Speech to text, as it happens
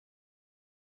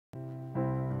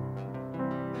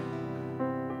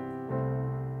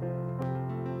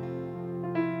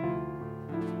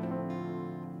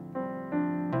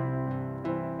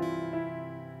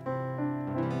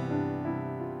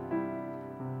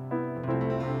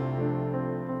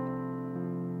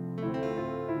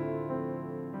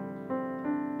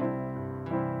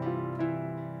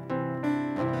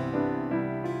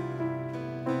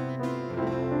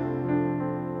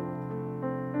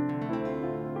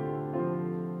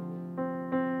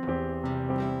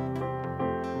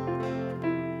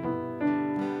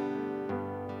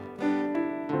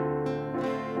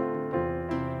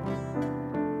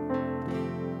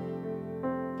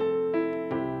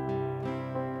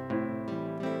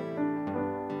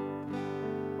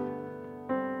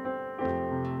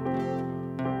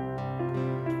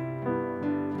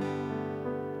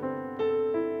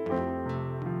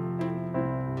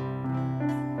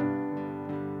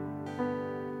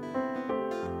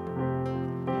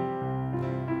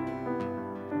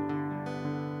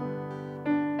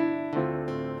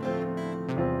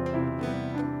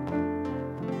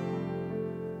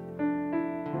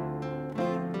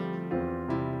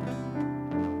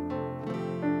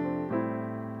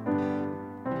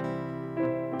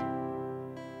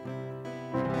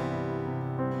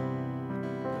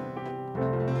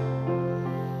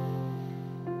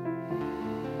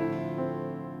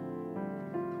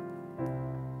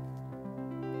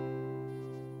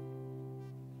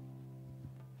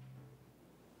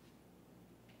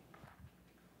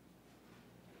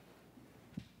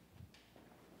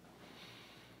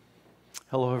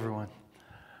Hello, everyone.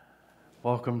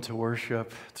 Welcome to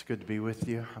worship. It's good to be with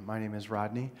you. My name is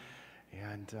Rodney,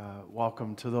 and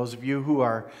welcome to those of you who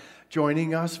are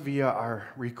joining us via our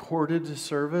recorded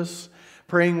service,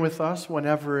 praying with us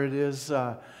whenever it is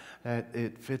that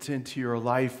it fits into your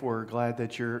life. We're glad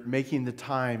that you're making the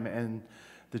time and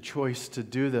the choice to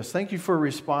do this. Thank you for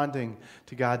responding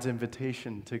to God's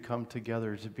invitation to come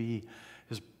together to be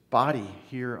His body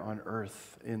here on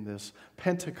earth in this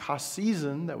Pentecost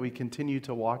season that we continue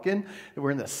to walk in.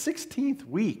 We're in the 16th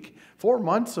week, 4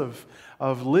 months of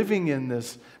living in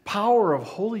this power of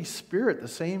Holy Spirit. The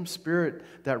same Spirit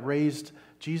that raised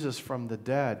Jesus from the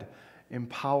dead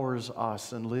empowers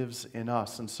us and lives in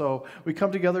us. And so we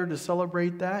come together to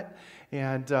celebrate that,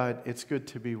 and it's good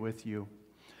to be with you.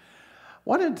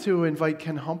 Wanted to invite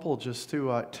Ken Humple just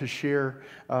to share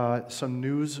some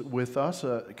news with us,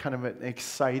 kind of an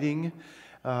exciting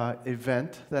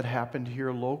event that happened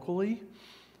here locally.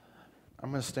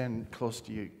 I'm going to stand close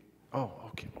to you. Oh,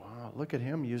 okay. Wow, look at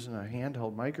him using a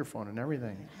handheld microphone and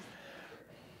everything.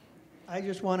 I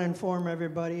just want to inform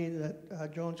everybody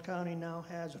that Jones County now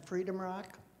has a Freedom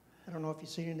Rock. I don't know if you've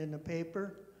seen it in the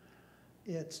paper.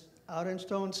 It's out in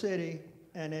Stone City,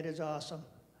 and it is awesome.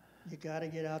 You got to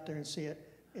get out there and see it.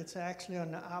 It's actually on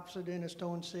the opposite end of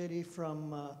Stone City from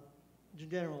the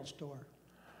general store.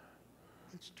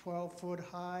 It's 12 foot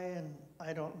high, and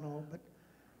I don't know, but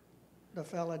the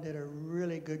fella did a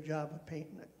really good job of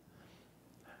painting it.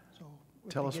 So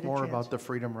tell us more about the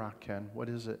Freedom Rock, Ken. What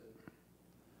is it?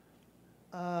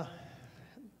 The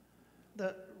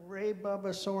Ray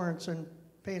Bubba Sorensen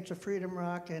paints a Freedom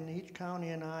Rock in each county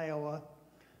in Iowa.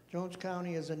 Jones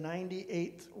County is the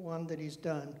 98th one that he's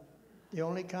done. The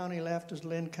only county left is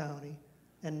Lynn County,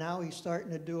 and now he's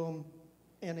starting to do them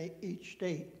in each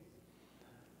state.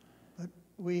 But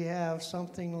we have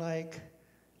something like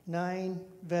 9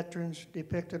 veterans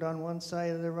depicted on one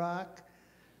side of the rock.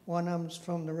 One of them's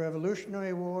from the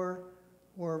Revolutionary War,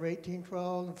 War of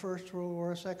 1812, the First World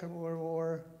War, Second World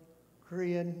War,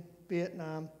 Korean,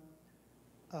 Vietnam,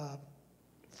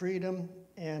 freedom,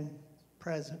 and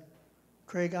present.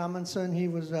 Craig Amundsen, he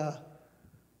was,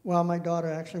 my daughter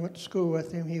actually went to school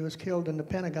with him. He was killed in the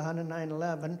Pentagon in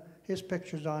 9/11. His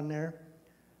picture's on there.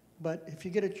 But if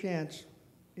you get a chance,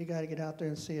 you got to get out there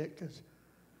and see it because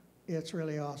it's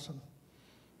really awesome.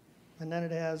 And then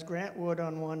it has Grant Wood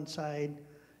on one side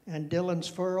and Dillon's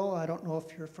Furrow. I don't know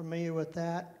if you're familiar with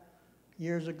that.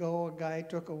 Years ago, a guy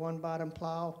took a one-bottom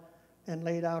plow and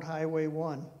laid out Highway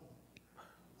 1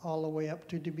 all the way up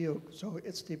to Dubuque. So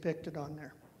it's depicted on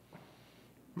there.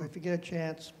 But if you get a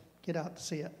chance, get out to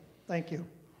see it. Thank you.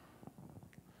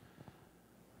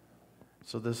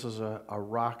 So this is a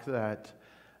rock that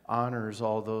honors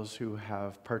all those who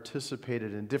have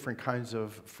participated in different kinds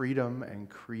of freedom and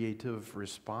creative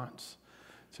response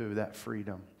to that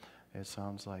freedom, it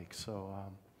sounds like. So,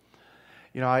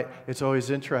 it's always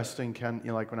interesting, Ken,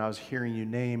 like when I was hearing you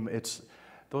name, it's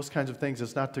those kinds of things.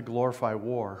 It's not to glorify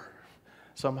war.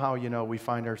 Somehow, we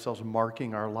find ourselves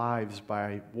marking our lives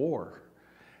by war.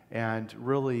 And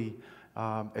really,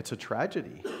 it's a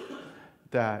tragedy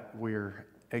that we're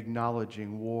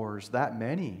acknowledging wars, that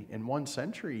many in one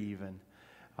century even.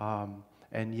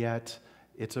 And yet,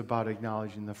 it's about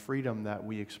acknowledging the freedom that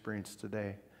we experience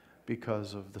today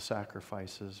because of the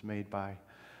sacrifices made by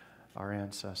our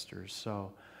ancestors.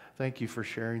 So thank you for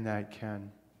sharing that,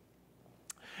 Ken.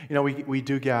 We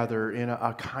do gather in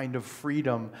a kind of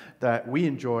freedom that we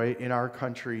enjoy in our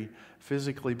country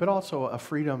physically, but also a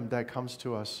freedom that comes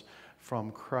to us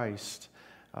from Christ,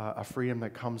 a freedom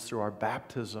that comes through our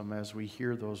baptism as we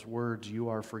hear those words, you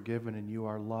are forgiven and you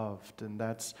are loved, and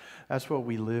that's what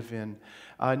we live in.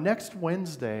 Next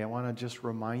Wednesday, I want to just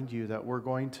remind you that we're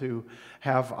going to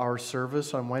have our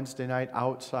service on Wednesday night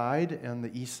outside on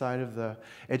the east side of the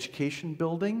education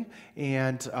building,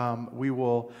 and we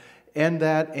will end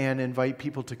that and invite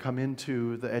people to come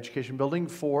into the education building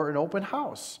for an open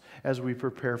house as we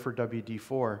prepare for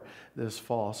WD4 this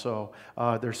fall. So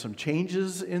there's some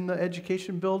changes in the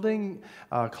education building.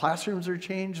 Classrooms are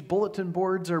changed. Bulletin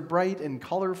boards are bright and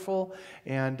colorful.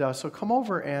 And so come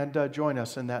over and join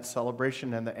us in that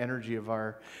celebration and the energy of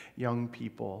our young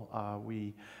people.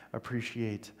 We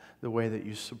appreciate the way that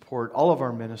you support all of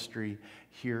our ministry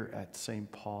here at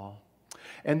St. Paul.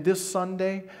 And this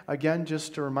Sunday, again,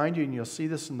 just to remind you, and you'll see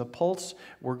this in the Pulse,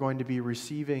 we're going to be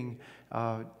receiving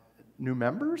new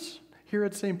members here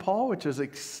at St. Paul, which is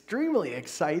extremely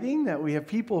exciting that we have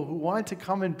people who want to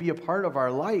come and be a part of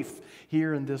our life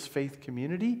here in this faith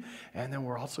community. And then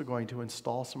we're also going to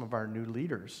install some of our new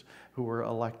leaders who were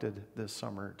elected this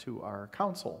summer to our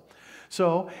council.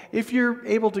 So if you're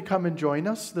able to come and join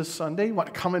us this Sunday,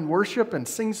 want to come and worship and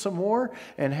sing some more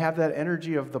and have that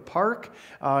energy of the park,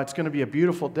 it's going to be a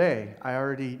beautiful day.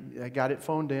 I got it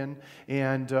phoned in,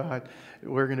 and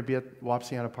we're going to be at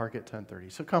Wapsiana Park at 10:30.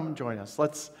 So come and join us.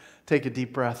 Let's take a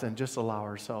deep breath and just allow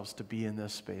ourselves to be in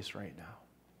this space right now.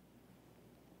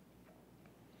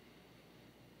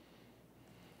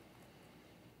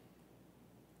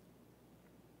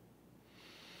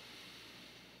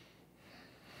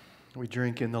 We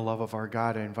drink in the love of our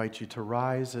God. I invite you to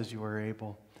rise as you are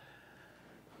able.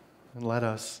 And let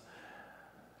us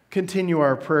continue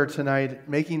our prayer tonight,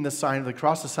 making the sign of the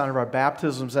cross, the sign of our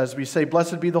baptisms, as we say,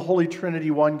 "Blessed be the Holy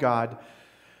Trinity, one God,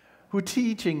 who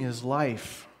teaching is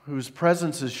life, whose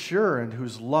presence is sure, and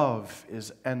whose love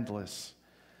is endless."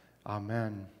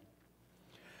 Amen.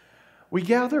 We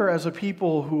gather as a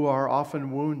people who are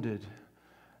often wounded.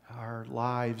 Our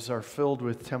lives are filled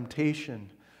with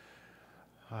temptation,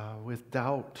 with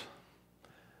doubt.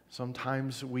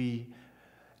 Sometimes we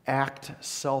act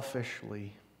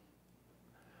selfishly.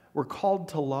 We're called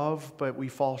to love, but we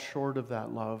fall short of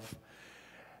that love.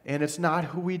 And it's not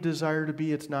who we desire to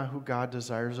be. It's not who God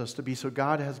desires us to be. So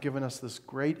God has given us this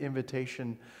great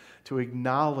invitation to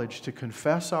acknowledge, to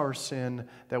confess our sin,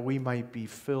 that we might be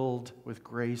filled with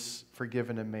grace,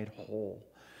 forgiven, and made whole.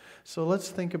 So let's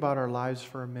think about our lives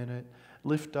for a minute.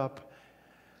 Lift up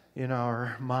in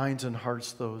our minds and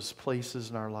hearts those places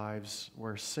in our lives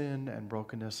where sin and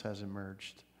brokenness has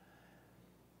emerged.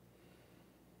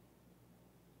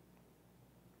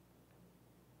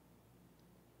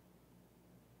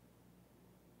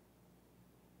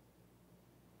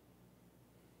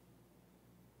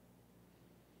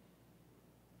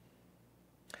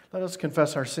 Let us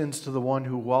confess our sins to the one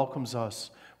who welcomes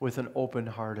us with an open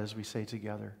heart as we say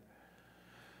together,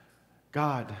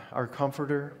 "God, our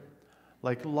comforter,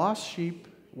 like lost sheep,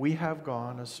 we have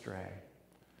gone astray.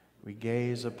 We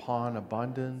gaze upon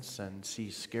abundance and see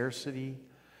scarcity.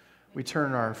 We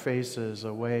turn our faces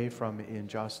away from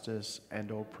injustice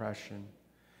and oppression.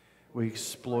 We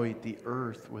exploit the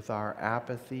earth with our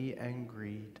apathy and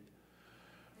greed.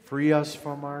 Free us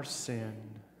from our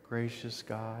sin, gracious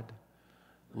God.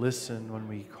 Listen when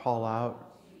we call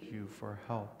out to you for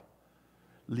help.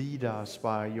 Lead us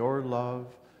by your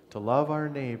love to love our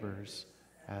neighbors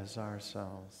as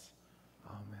ourselves."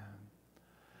 Amen.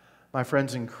 My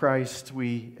friends in Christ,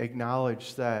 we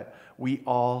acknowledge that we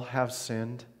all have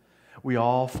sinned. We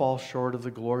all fall short of the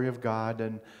glory of God,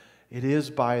 and it is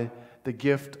by the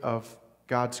gift of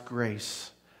God's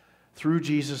grace through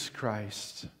Jesus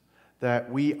Christ that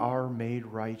we are made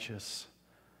righteous.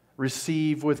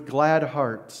 Receive with glad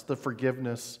hearts the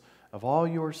forgiveness of all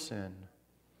your sin.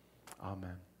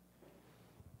 Amen.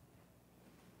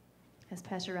 As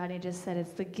Pastor Rodney just said,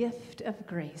 it's the gift of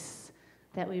grace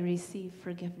that we receive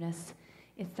forgiveness.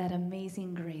 It's that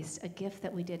amazing grace, a gift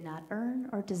that we did not earn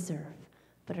or deserve,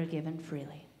 but are given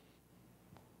freely.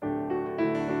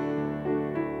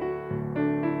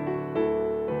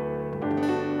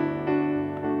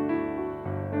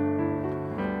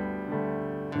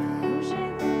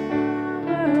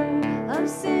 Of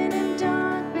sin and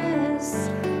darkness,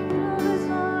 love is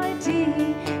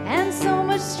mighty and so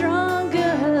much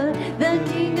stronger. The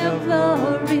King of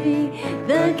glory,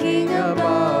 the King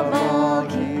above all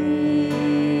kings,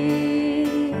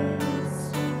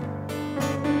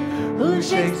 who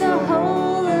shakes the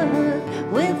whole earth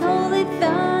with holy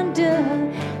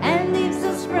thunder and leaves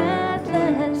us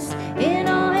breathless in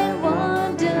awe and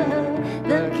wonder.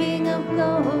 The King of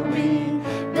glory,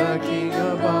 the King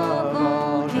above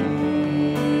all kings.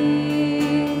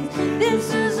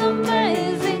 This is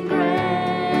amazing grace.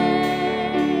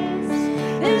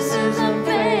 This is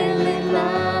unfailing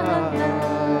love,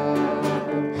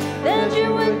 that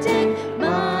you would take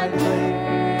my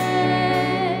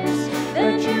place,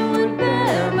 that you would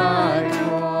bear my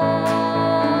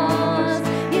cross.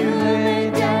 You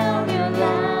laid down your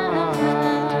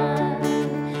life,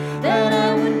 that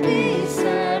I would be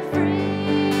set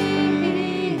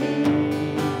free.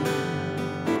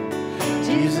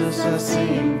 Jesus, I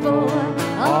sing for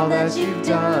all that you've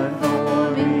done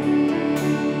for me.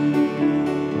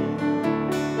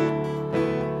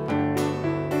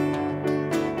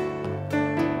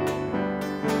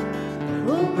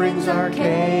 Who brings our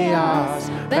chaos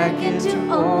back into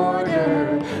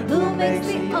order? Who makes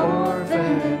the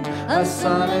orphan a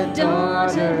son and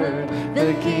daughter?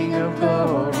 The King of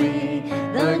glory,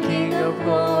 the King of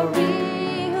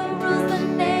glory, who rules the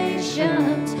nations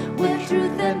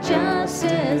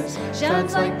justice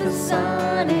shines like the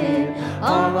sun in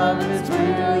all of its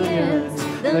brilliance.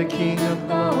 The King of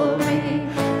glory,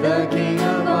 the King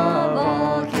above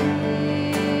all kings.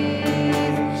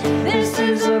 This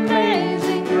is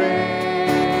amazing grace.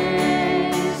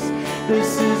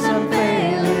 This is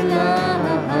unfailing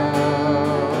love,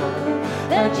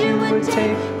 that you would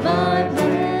take my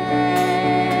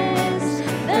place,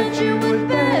 that you would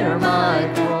bear my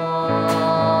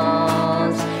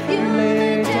cross. You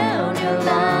laid down your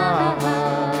life,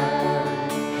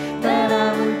 that I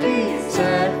would be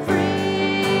set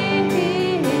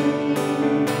free.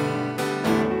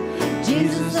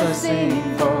 Jesus, I sing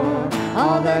for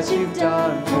all that you've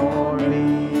done for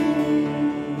me.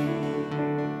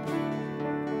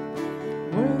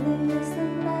 Worthy is the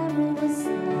Lamb who was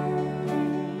slain.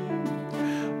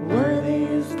 Worthy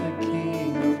is the King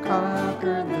who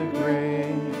conquered the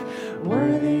grave.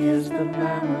 Worthy is the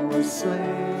Lamb who was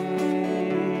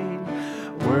slain.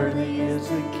 Worthy is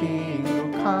the King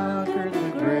who conquered the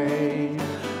grave.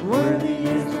 Worthy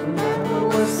is the Lamb who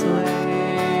was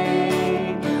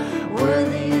slain.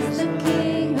 Worthy is the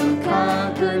King who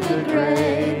conquered the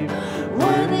grave.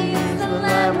 Worthy is the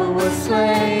Lamb who was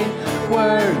slain.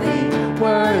 Worthy,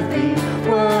 worthy,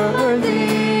 worthy.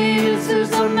 This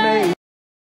is amazing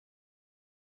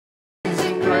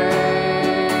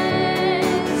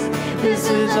Grace. This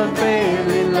is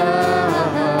unfailing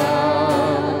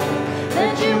love,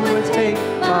 That you would take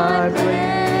my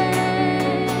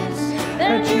place,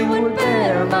 that you would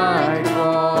bear my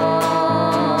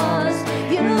cross.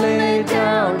 You laid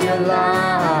down your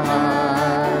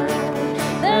life,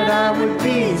 that I would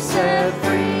be set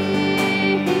free.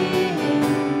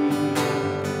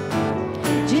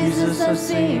 Jesus, I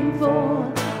sing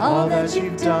for All that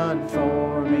you've done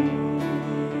for me.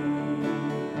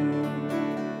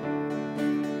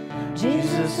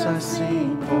 Jesus, I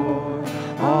sing for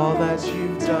all that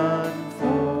you've done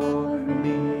for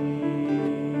me.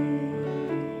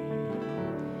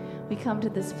 We come to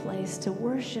this place to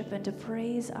worship and to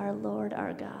praise our Lord,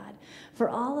 our God, for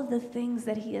all of the things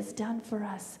that he has done for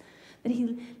us, that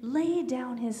he laid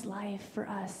down his life for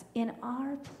us in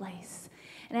our place.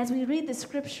 And as we read the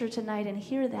scripture tonight and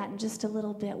hear that in just a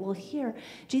little bit, we'll hear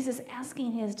Jesus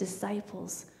asking his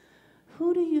disciples,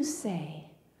 "Who do you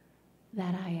say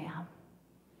that I am?"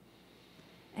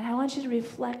 And I want you to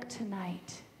reflect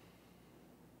tonight.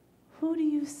 Who do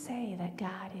you say that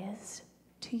God is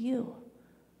to you?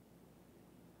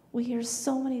 We hear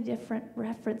so many different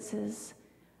references.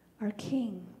 Our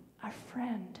King, our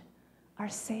friend, our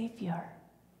Savior,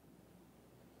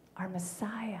 our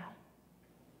Messiah.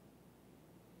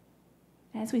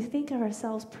 As we think of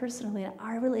ourselves personally and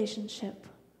our relationship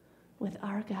with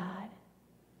our God,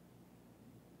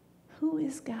 who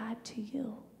is God to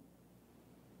you?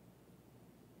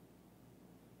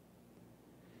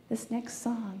 This next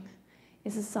song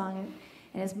is a song,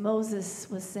 and as Moses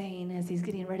was saying, as he's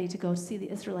getting ready to go see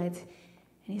the Israelites,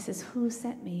 and he says, "Who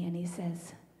sent me?" And he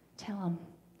says, "Tell him,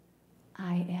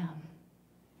 I am."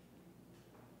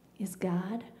 Is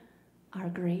God our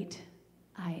great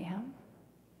I am?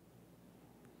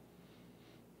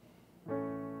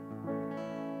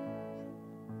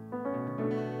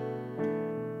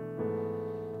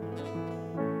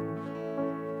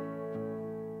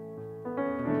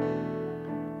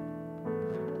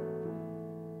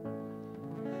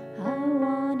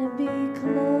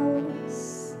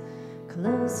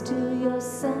 Close to your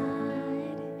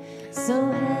side,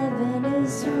 so heaven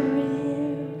is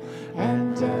real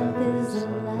and death is a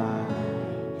lie.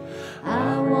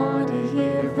 I want to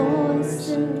hear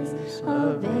voices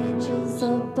of angels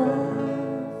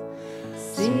above,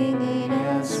 singing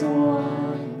as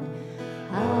one,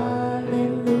 hallelujah.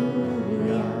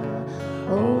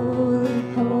 Holy,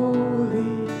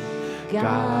 holy,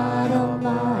 God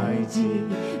Almighty,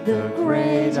 the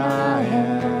great I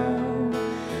am.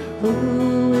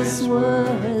 Who is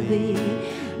worthy?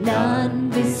 None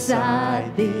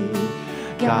beside thee.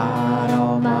 God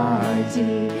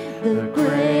Almighty, the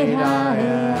great I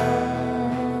am.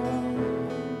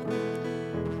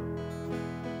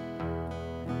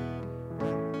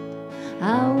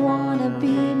 I want to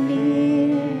be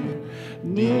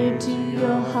near to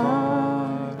your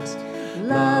heart,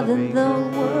 loving the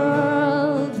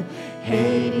world,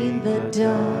 hating the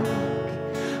dark.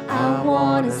 I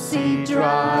want to see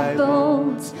dry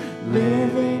bones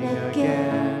living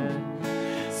again,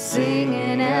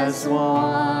 singing as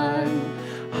one,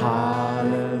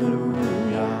 hallelujah.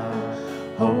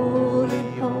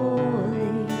 Holy,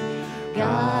 holy,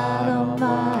 God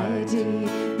Almighty,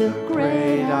 the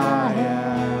great I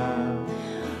am.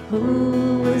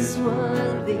 Who is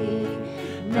worthy?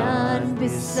 None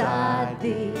beside beside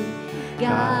thee,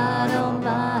 God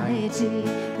Almighty,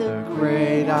 the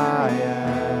Great I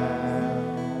am.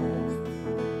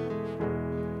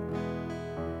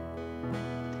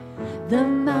 The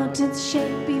mountains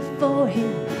shake before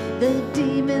him, the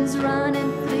demons run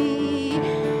and flee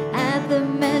at the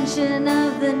mention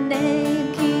of the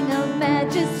name King of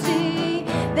Majesty.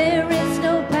 There is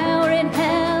no power in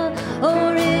hell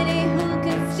or any who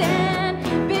can stand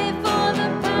before the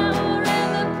power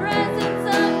and the presence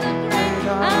of the great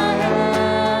I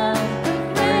am, the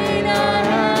great I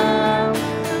am,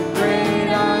 the great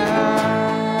I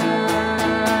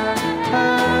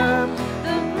am,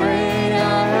 the great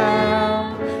I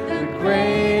am, the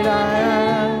great I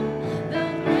am, the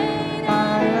great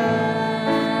I am.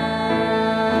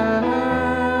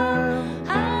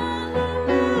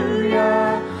 Hallelujah.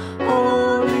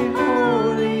 Holy,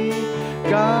 holy,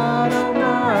 God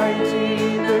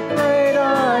Almighty, the great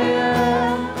I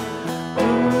am.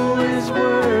 Who is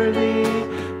worthy?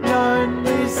 None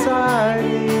beside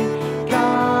thee.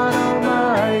 God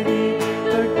Almighty,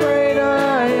 the great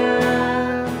I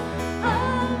am.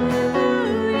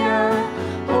 Hallelujah.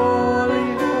 Holy,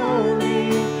 holy,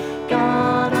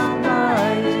 God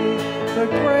Almighty, the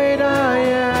great I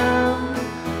am.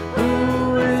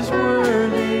 Who is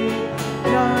worthy?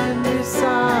 None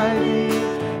beside thee.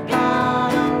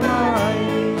 God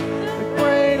Almighty, the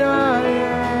great I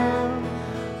am.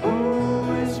 Who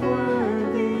is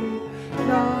worthy?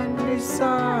 None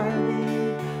beside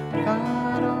thee.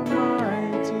 God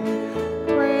Almighty,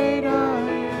 great I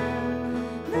am.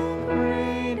 The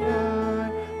great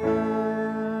I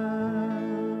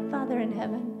am. Father in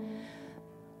heaven,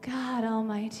 God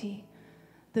Almighty,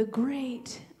 the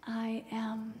great I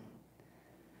am.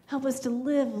 Help us to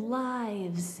live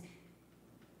lives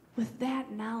with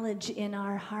that knowledge in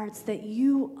our hearts that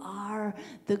you are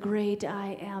the great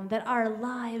I am, that our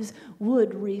lives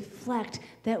would reflect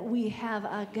that we have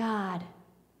a God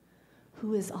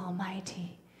who is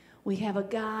almighty. We have a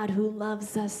God who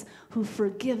loves us, who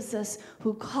forgives us,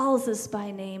 who calls us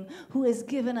by name, who has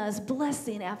given us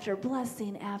blessing after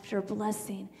blessing after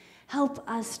blessing. Help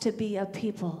us to be a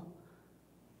people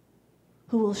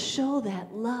who will show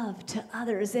that love to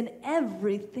others in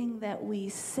everything that we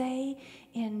say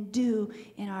and do,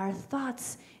 in our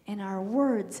thoughts, in our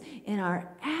words, in our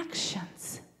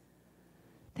actions,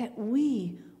 that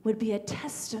we would be a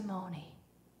testimony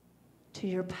to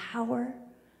your power,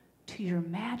 to your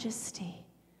majesty,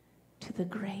 to the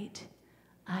great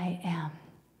I am.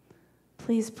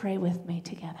 Please pray with me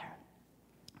together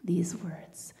these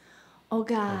words. O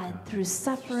God, through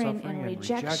suffering and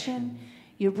rejection,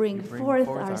 you bring forth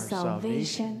our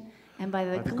salvation, and by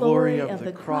the glory of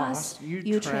the cross,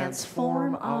 you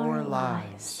transform our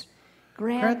lives.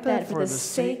 Grant that for the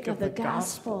sake of the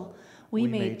gospel, we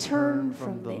may turn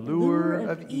from the lure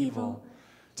of evil,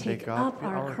 take up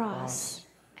our cross,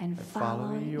 and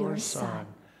follow your Son,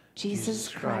 Jesus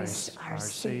Christ, our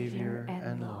Savior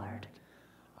and Lord.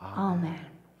 Amen.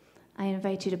 I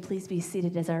invite you to please be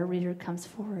seated as our reader comes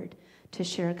forward to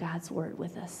share God's word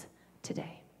with us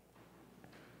today.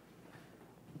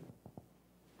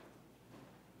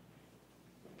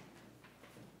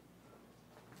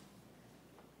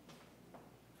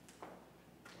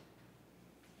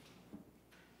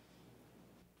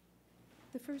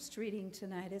 The first reading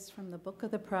tonight is from the book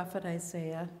of the prophet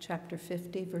Isaiah, chapter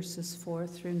 50, verses 4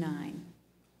 through 9.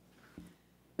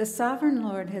 The sovereign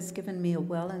Lord has given me a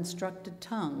well-instructed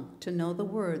tongue to know the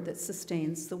word that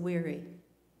sustains the weary.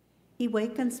 He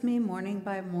wakens me morning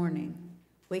by morning,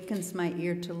 wakens my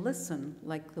ear to listen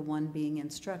like the one being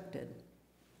instructed.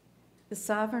 The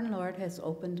sovereign Lord has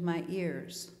opened my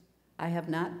ears. I have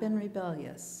not been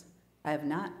rebellious. I have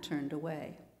not turned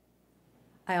away.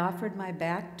 I offered my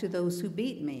back to those who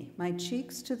beat me, my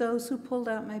cheeks to those who pulled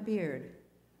out my beard.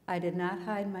 I did not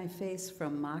hide my face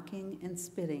from mocking and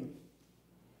spitting.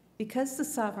 Because the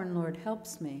sovereign Lord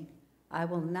helps me, I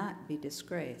will not be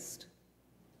disgraced.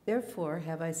 Therefore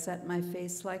have I set my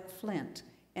face like flint,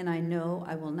 and I know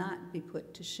I will not be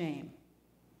put to shame.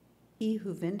 He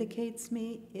who vindicates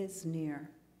me is near.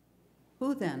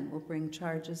 Who then will bring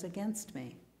charges against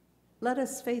me? Let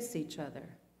us face each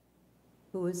other.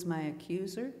 Who is my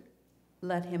accuser?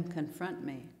 Let him confront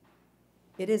me.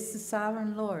 It is the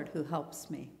sovereign Lord who helps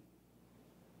me.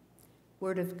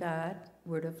 Word of God,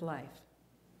 word of life.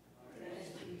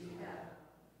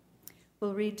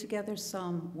 We'll read together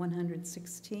Psalm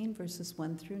 116, verses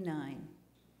 1 through 9.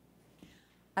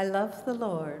 I love the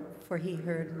Lord, for he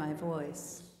heard my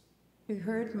voice. He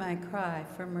heard my cry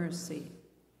for mercy.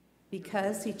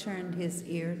 Because he turned his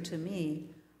ear to me,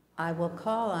 I will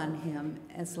call on him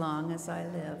as long as I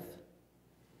live.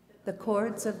 The The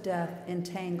cords of death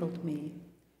entangled me.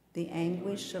 The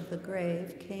anguish of the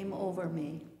grave came over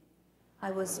me. I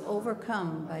was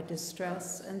overcome by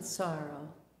distress and sorrow.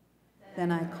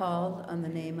 Then I called on the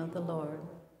name of the Lord.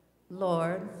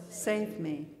 Lord, save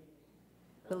me.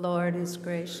 The Lord is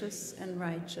gracious and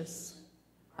righteous.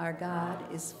 Our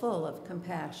God is full of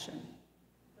compassion.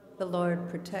 The Lord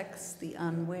protects the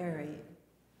unwary.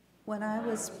 When I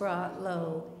was brought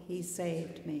low, he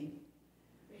saved me.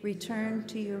 Return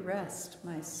to your rest,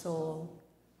 my soul,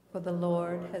 for the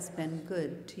Lord has been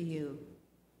good to you.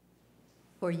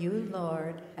 For you,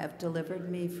 Lord, have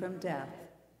delivered me from death,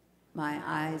 my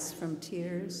eyes from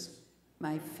tears,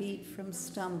 my feet from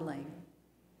stumbling,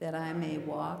 that I may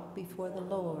walk before the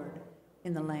Lord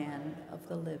in the land of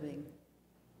the living.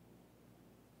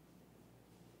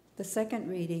 The second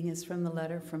reading is from the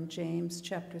letter from James,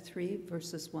 chapter 3,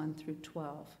 verses 1 through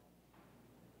 12.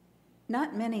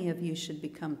 Not many of you should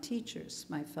become teachers,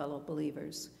 my fellow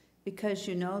believers, because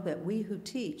you know that we who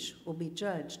teach will be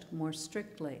judged more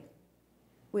strictly.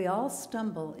 We all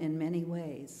stumble in many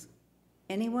ways.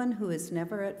 Anyone who is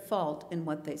never at fault in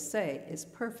what they say is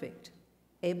perfect,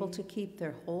 able to keep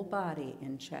their whole body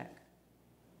in check.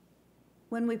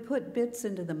 When we put bits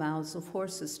into the mouths of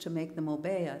horses to make them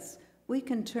obey us, we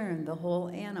can turn the whole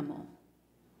animal.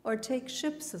 Or take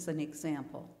ships as an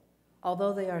example.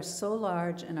 Although they are so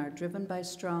large and are driven by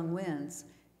strong winds,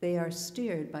 they are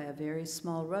steered by a very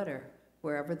small rudder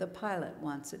wherever the pilot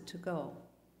wants it to go.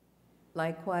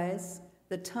 Likewise,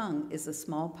 the tongue is a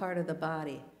small part of the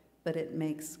body, but it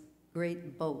makes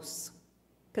great boasts.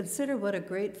 Consider what a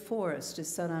great forest is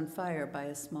set on fire by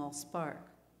a small spark.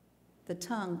 The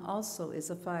tongue also is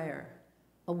a fire,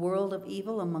 a world of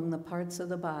evil among the parts of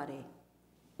the body.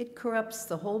 It corrupts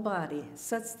the whole body,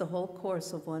 sets the whole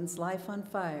course of one's life on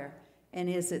fire, and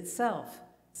is itself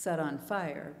set on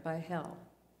fire by hell.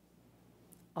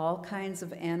 All kinds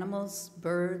of animals,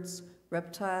 birds,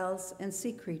 reptiles, and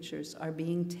sea creatures are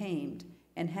being tamed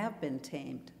and have been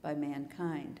tamed by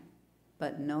mankind,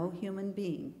 but no human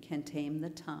being can tame the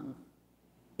tongue.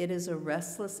 It is a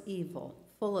restless evil,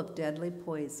 full of deadly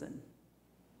poison.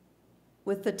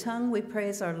 With the tongue we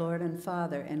praise our Lord and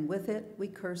Father, and with it we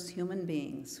curse human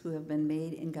beings who have been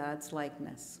made in God's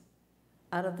likeness.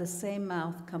 Out of the same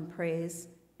mouth come praise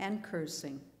and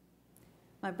cursing.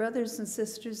 My brothers and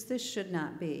sisters, this should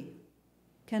not be.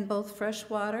 Can both fresh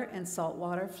water and salt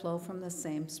water flow from the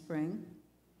same spring?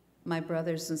 My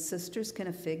brothers and sisters, can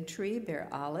a fig tree bear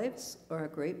olives or a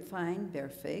grapevine bear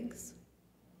figs?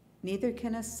 Neither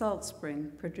can a salt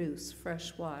spring produce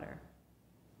fresh water.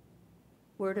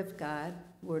 Word of God,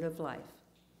 word of life.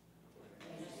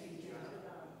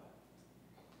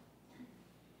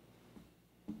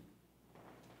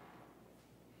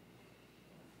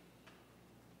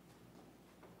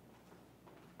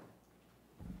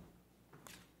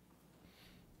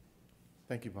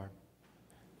 Thank you, Barb.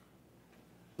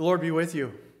 The Lord be with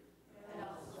you. I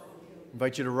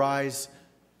invite you to rise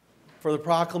for the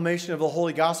proclamation of the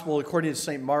Holy Gospel according to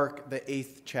St. Mark, the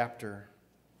 8th chapter.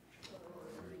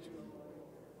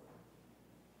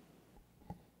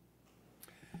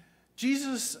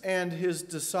 Jesus and his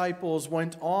disciples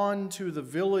went on to the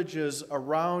villages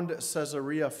around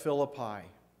Caesarea Philippi.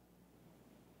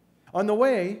 On the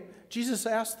way, Jesus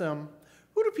asked them,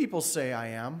 "Who do people say I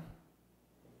am?"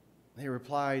 They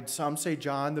replied, "Some say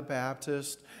John the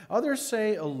Baptist, others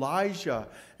say Elijah,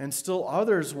 and still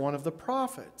others one of the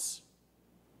prophets."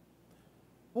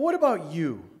 "Well, what about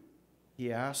you?"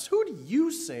 he asked. "Who do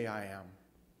you say I am?"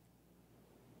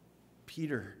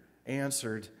 Peter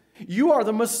answered, "You are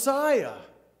the Messiah,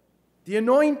 the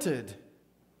Anointed."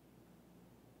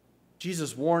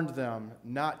 Jesus warned them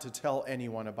not to tell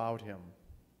anyone about him.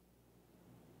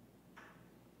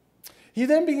 He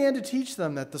then began to teach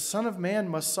them that the Son of Man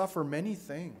must suffer many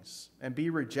things and be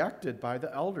rejected by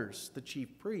the elders, the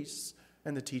chief priests,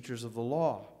 and the teachers of the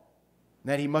law, and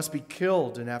that he must be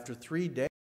killed and after 3 days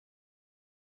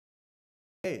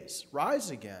rise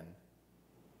again.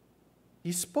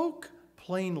 He spoke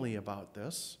plainly about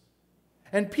this,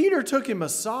 and Peter took him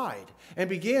aside and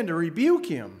began to rebuke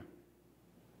him.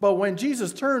 But when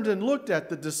Jesus turned and looked at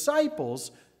the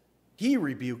disciples, he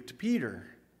rebuked Peter.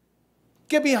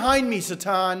 "Get behind me,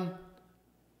 Satan,"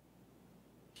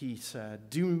 he said.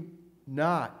 "Do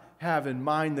not have in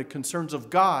mind the concerns of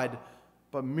God,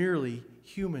 but merely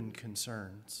human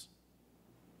concerns."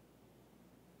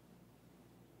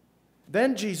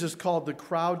 Then Jesus called the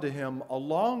crowd to him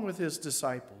along with his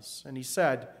disciples, and he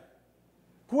said,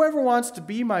 "Whoever wants to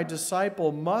be my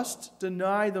disciple must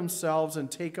deny themselves and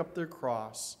take up their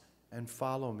cross and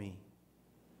follow me.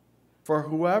 For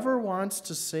whoever wants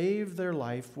to save their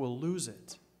life will lose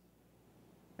it.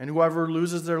 And whoever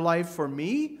loses their life for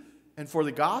me and for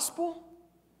the gospel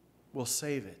will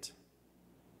save it.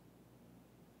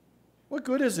 What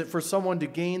good is it for someone to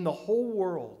gain the whole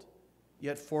world,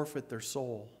 yet forfeit their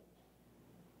soul?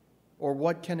 Or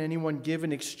what can anyone give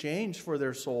in exchange for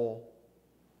their soul?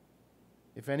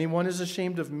 If anyone is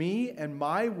ashamed of me and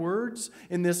my words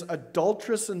in this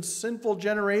adulterous and sinful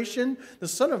generation, the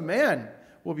Son of Man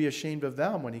will be ashamed of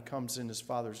them when he comes in his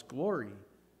Father's glory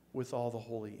with all the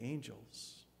holy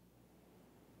angels.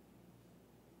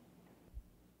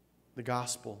 The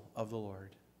gospel of the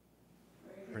Lord.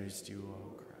 Praise to you,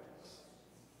 O Christ.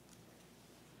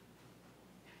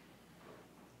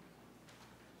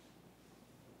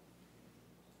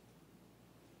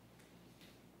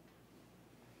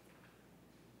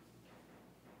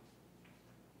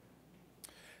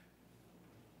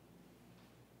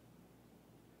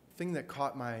 Thing that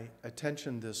caught my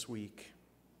attention this week,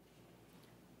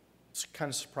 it's kind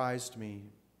of surprised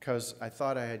me because I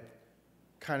thought I had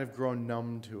kind of grown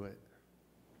numb to it.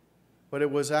 But it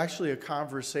was actually a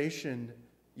conversation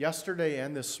yesterday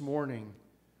and this morning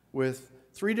with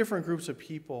 3 different groups of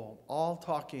people, all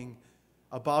talking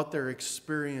about their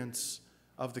experience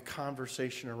of the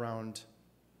conversation around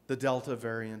the Delta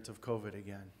variant of COVID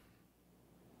again.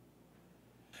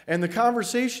 And the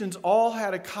conversations all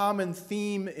had a common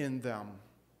theme in them.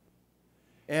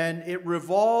 And it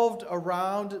revolved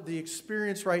around the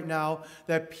experience right now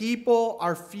that people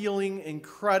are feeling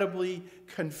incredibly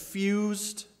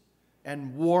confused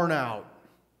and worn out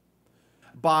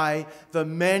by the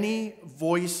many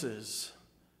voices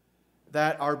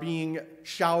that are being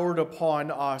showered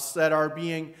upon us, that are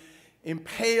being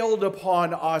impaled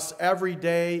upon us every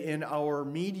day in our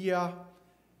media,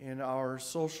 in our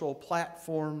social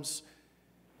platforms,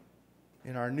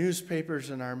 in our newspapers,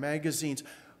 in our magazines.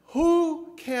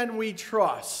 Who can we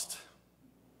trust?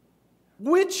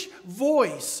 Which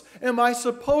voice am I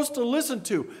supposed to listen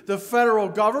to? The federal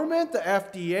government, the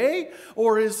FDA?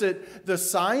 Or is it the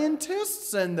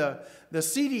scientists and the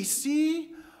CDC?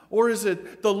 Or is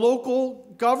it the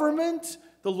local government,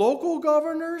 the local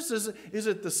governors? Is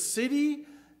it the city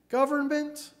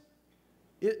government?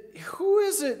 Who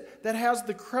is it that has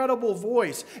the credible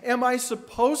voice? Am I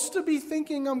supposed to be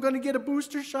thinking I'm going to get a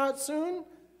booster shot soon?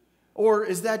 Or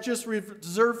is that just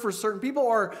reserved for certain people?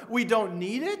 Or we don't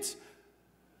need it?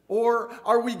 Or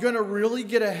are we going to really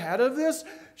get ahead of this?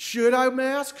 Should I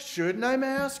mask? Shouldn't I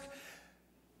mask?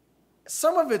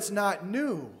 Some of it's not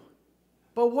new.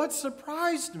 But what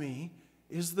surprised me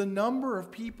is the number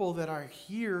of people that are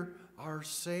here are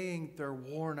saying they're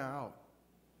worn out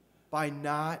by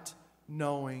not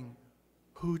knowing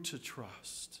who to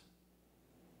trust.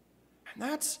 And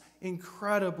that's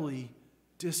incredibly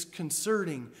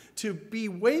disconcerting, to be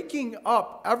waking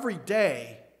up every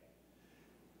day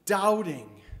doubting,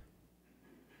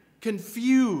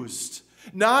 confused,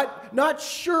 not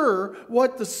sure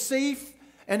what the safe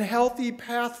and healthy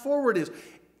path forward is.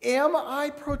 Am I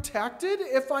protected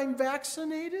if I'm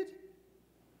vaccinated?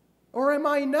 Or am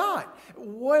I not?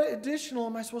 What additional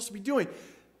am I supposed to be doing?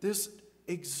 This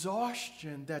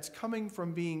exhaustion that's coming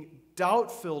from being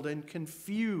doubt-filled and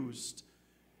confused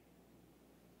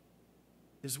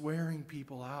is wearing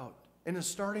people out and is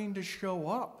starting to show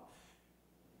up.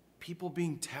 People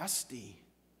being testy,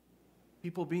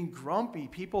 people being grumpy,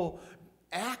 people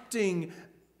acting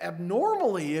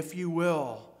abnormally, if you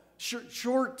will,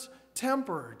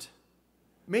 short-tempered,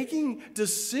 making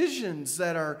decisions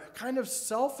that are kind of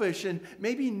selfish and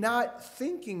maybe not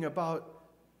thinking about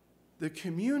the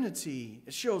community.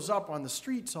 It shows up on the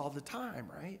streets all the time,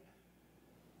 right?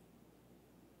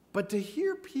 But to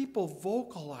hear people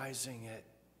vocalizing it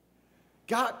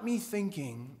got me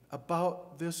thinking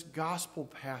about this gospel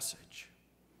passage.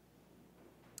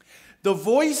 The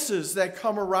voices that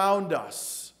come around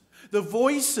us, the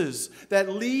voices that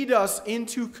lead us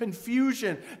into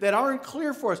confusion, that aren't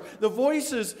clear for us, the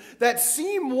voices that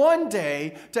seem one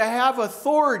day to have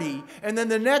authority and then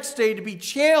the next day to be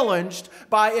challenged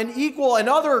by an equal and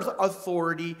other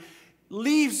authority,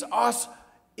 leaves us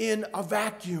in a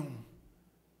vacuum.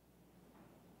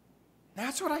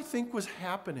 That's what I think was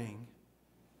happening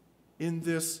in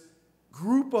this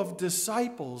group of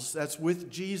disciples that's with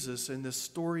Jesus in this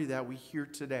story that we hear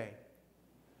today.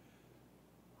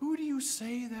 Who do you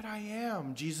say that I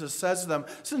am? Jesus says to them,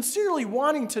 sincerely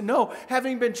wanting to know,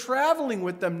 having been traveling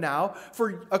with them now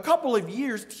for a couple of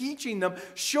years, teaching them,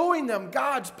 showing them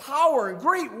God's power and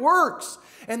great works.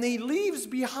 And he leaves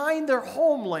behind their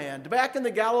homeland back in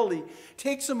the Galilee,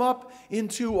 takes them up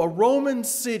into a Roman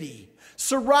city,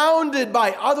 surrounded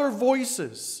by other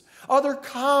voices, other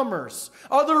commerce,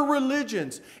 other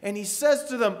religions. And he says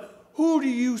to them, who do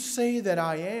you say that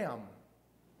I am?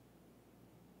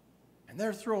 And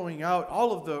they're throwing out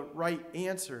all of the right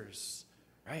answers,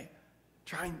 right?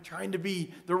 Trying to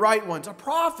be the right ones. A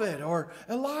prophet or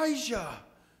Elijah.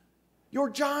 You're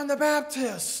John the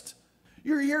Baptist.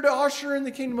 You're here to usher in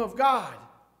the kingdom of God.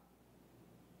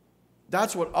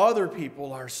 That's what other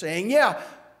people are saying. Yeah,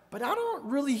 but I don't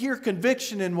really hear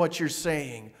conviction in what you're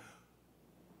saying.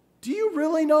 Do you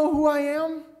really know who I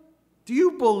am? Do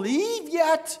you believe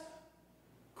yet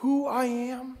who I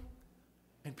am?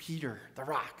 And Peter, the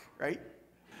rock, right,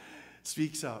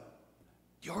 speaks up.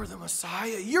 You're the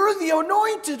Messiah. You're the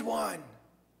anointed one.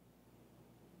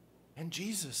 And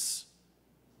Jesus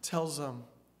tells them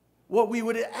what we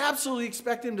would absolutely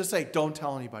expect him to say. Don't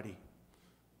tell anybody.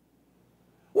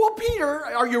 Well, Peter,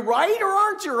 are you right or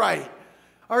aren't you right?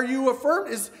 Are you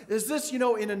affirmed? Is this,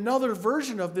 in another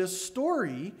version of this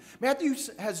story, Matthew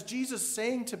has Jesus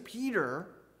saying to Peter,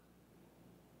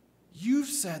 you've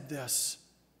said this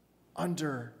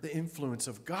under the influence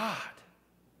of God,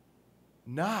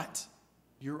 not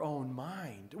your own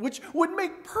mind, which would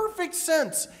make perfect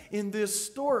sense in this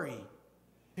story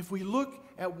if we look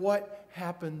at what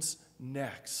happens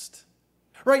next.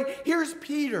 Right? Here's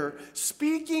Peter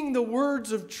speaking the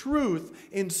words of truth,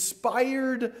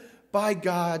 inspired by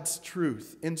God's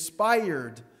truth,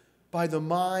 inspired by the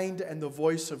mind and the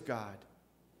voice of God.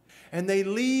 And they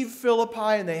leave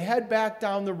Philippi and they head back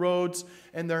down the roads,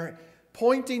 and they're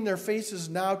pointing their faces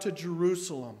now to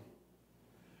Jerusalem.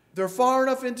 They're far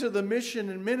enough into the mission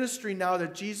and ministry now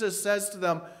that Jesus says to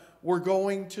them, we're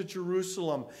going to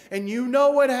Jerusalem. And you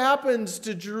know what happens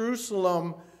to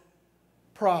Jerusalem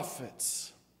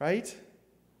prophets, right?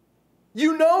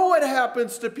 You know what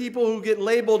happens to people who get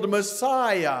labeled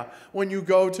Messiah when you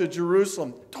go to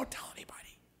Jerusalem. Don't tell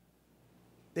anybody.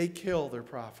 They kill their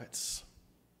prophets.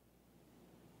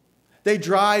 They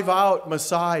drive out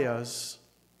messiahs.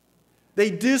 They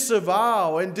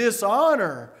disavow and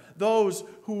dishonor those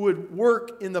who would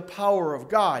work in the power of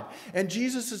God. And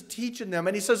Jesus is teaching them.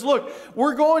 And he says, look,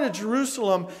 we're going to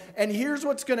Jerusalem, and here's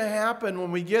what's going to happen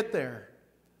when we get there.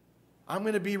 I'm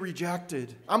going to be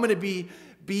rejected. I'm going to be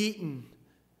beaten.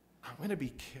 I'm going to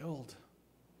be killed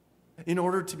in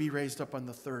order to be raised up on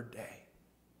the third day.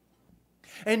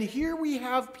 And here we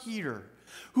have Peter,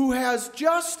 who has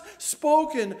just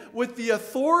spoken with the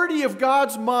authority of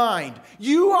God's mind.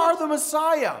 You are the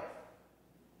Messiah.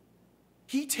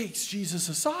 He takes Jesus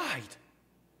aside.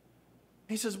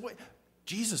 He says, wait,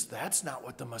 Jesus, that's not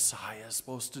what the Messiah is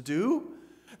supposed to do.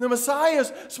 The Messiah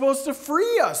is supposed to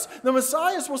free us. The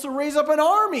Messiah is supposed to raise up an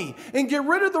army and get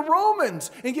rid of the Romans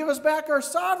and give us back our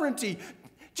sovereignty.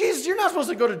 Jesus, you're not supposed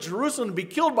to go to Jerusalem and be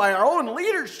killed by our own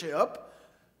leadership.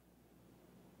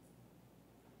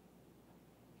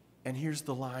 And here's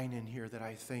the line in here that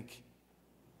I think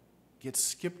gets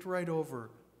skipped right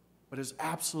over, but is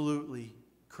absolutely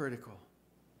critical.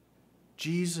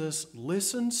 Jesus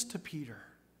listens to Peter,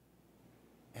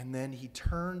 and then he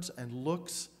turns and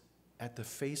looks at the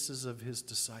faces of his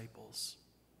disciples,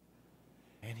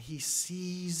 and he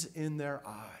sees in their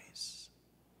eyes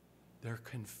their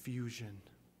confusion,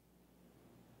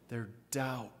 their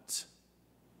doubt,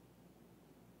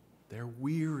 their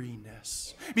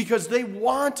weariness, because they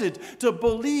wanted to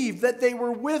believe that they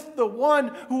were with the one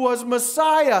who was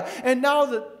Messiah. And now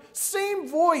the same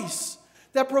voice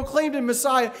that proclaimed him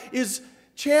Messiah is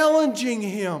challenging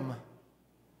him,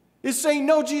 is saying,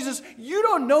 no, Jesus, you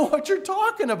don't know what you're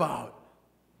talking about.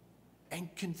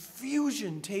 And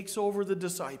confusion takes over the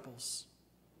disciples.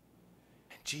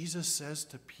 And Jesus says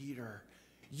to Peter,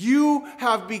 you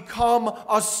have become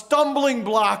a stumbling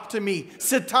block to me,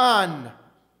 Satan.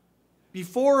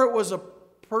 Before it was a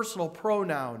personal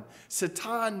pronoun,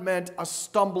 Satan meant a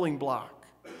stumbling block.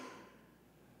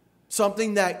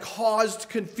 Something that caused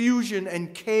confusion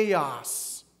and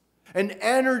chaos, an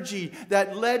energy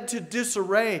that led to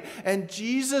disarray. And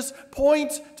Jesus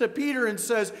points to Peter and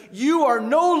says, you are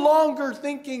no longer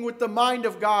thinking with the mind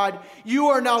of God. You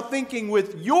are now thinking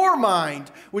with your mind,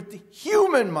 with the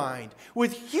human mind,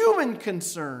 with human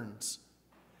concerns.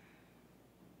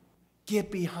 Get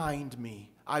behind me.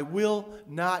 I will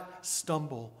not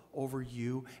stumble over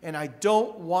you, and I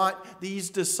don't want these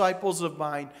disciples of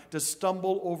mine to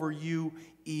stumble over you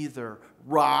either.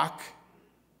 Rock,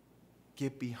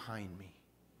 get behind me.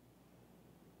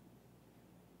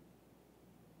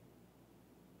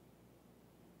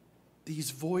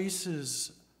 These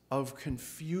voices of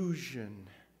confusion,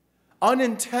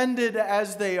 unintended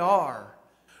as they are,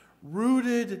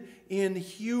 rooted in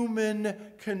human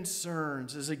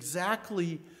concerns, is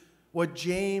exactly what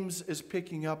James is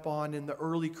picking up on in the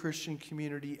early Christian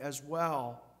community as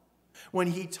well, when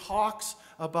he talks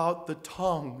about the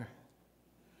tongue.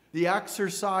 the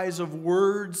exercise of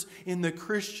words in the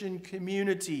Christian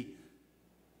community,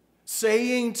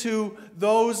 saying to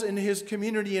those in his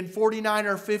community in 49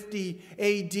 or 50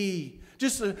 AD,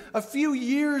 just a few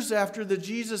years after the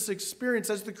Jesus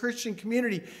experience, as the Christian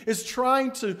community is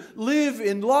trying to live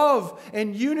in love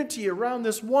and unity around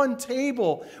this one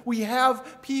table, we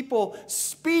have people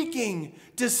speaking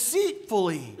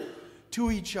deceitfully to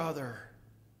each other,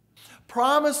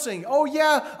 promising, oh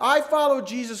yeah, I follow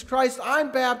Jesus Christ,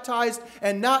 I'm baptized,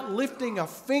 and not lifting a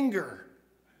finger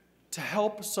to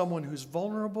help someone who's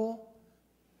vulnerable,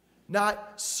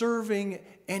 not serving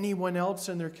anyone else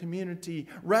in their community,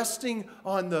 resting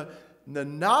on the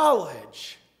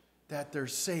knowledge that they're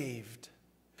saved.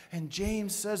 And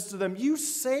James says to them, you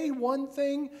say one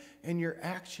thing and your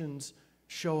actions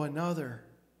show another.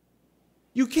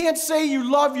 You can't say you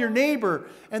love your neighbor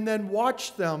and then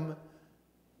watch them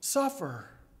suffer.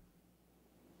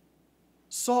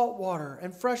 Salt water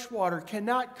and fresh water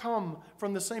cannot come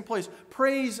from the same place.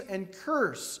 Praise and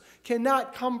curse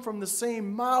cannot come from the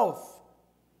same mouth.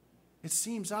 It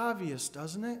seems obvious,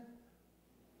 doesn't it?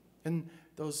 And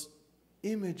those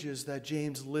images that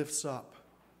James lifts up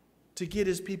to get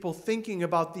his people thinking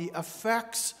about the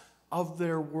effects of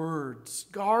their words,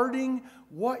 guarding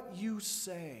what you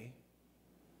say.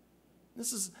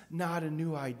 This is not a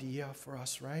new idea for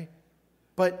us, right?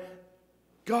 But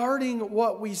guarding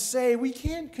what we say, we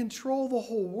can't control the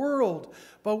whole world,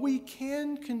 but we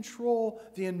can control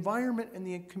the environment and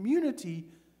the community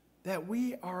that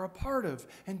we are a part of.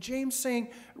 And James saying,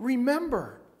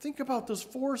 remember, think about those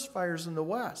forest fires in the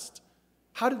West.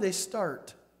 How did they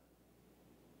start?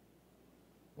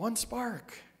 One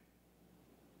spark.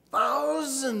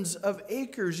 Thousands of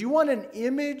acres. You want an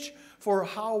image for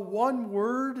how one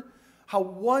word, how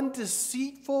one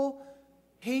deceitful,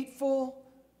 hateful,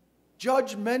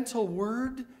 judgmental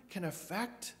word can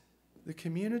affect the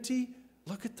community?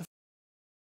 Look at the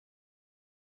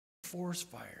forest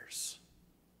fires.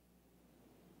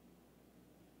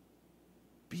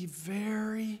 Be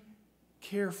very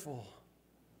careful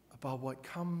about what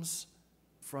comes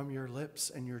from your lips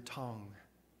and your tongue.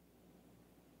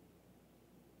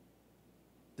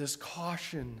 This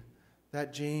caution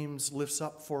that James lifts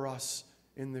up for us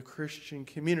in the Christian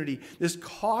community, this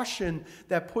caution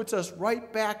that puts us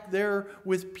right back there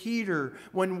with Peter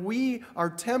when we are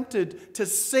tempted to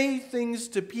say things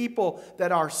to people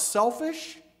that are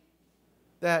selfish,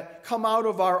 that come out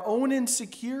of our own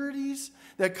insecurities,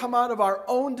 that come out of our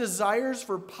own desires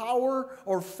for power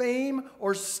or fame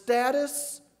or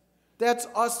status. That's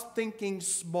us thinking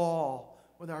small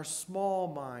with our small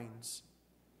minds.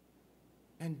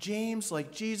 And James,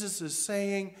 like Jesus, is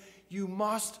saying, you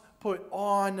must put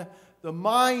on the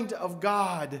mind of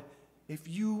God if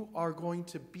you are going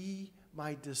to be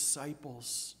my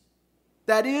disciples.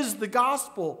 That is the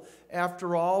gospel,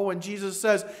 after all, when Jesus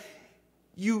says,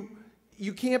 you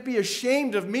can't be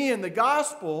ashamed of me in the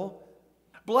gospel.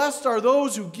 Blessed are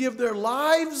those who give their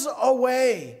lives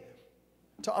away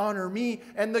to honor me.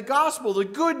 And the gospel, the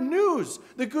good news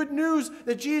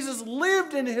that Jesus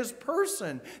lived in his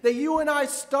person, that you and I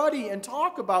study and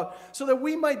talk about so that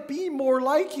we might be more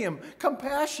like him,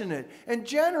 compassionate and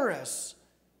generous,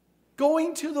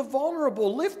 going to the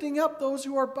vulnerable, lifting up those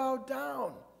who are bowed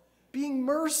down, being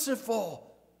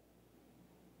merciful.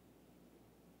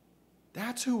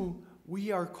 That's who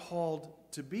we are called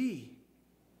to be.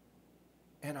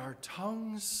 And our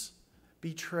tongues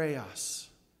betray us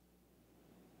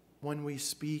when we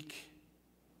speak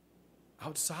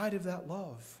outside of that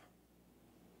love.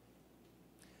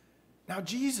 Now,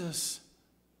 Jesus,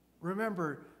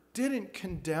 remember, didn't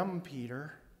condemn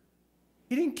Peter.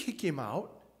 He didn't kick him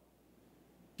out.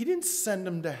 He didn't send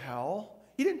him to hell.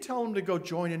 He didn't tell him to go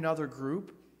join another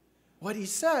group. What he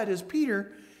said is,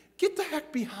 Peter, get the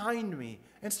heck behind me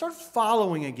and start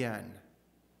following again,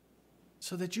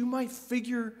 so that you might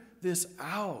figure this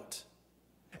out.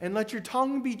 And let your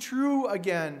tongue be true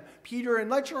again, Peter, and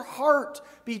let your heart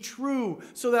be true,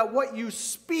 so that what you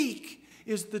speak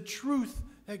is the truth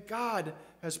that God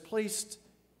has placed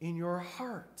in your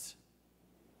heart.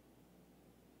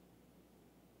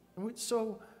 And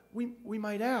so we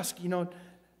might ask,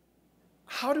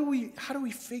 how do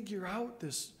we figure out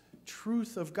this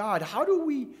truth of God? How do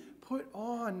we put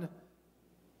on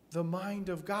the mind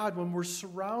of God when we're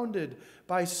surrounded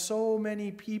by so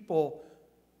many people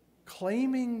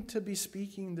claiming to be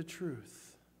speaking the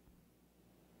truth?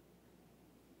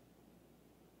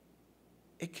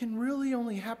 It can really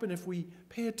only happen if we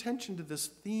pay attention to this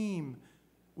theme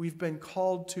we've been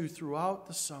called to throughout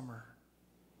the summer.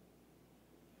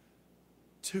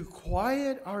 To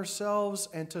quiet ourselves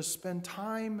and to spend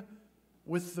time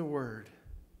with the Word.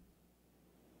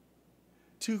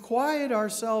 to quiet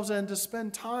ourselves and to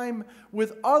spend time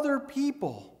with other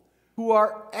people who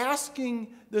are asking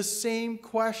the same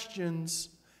questions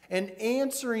and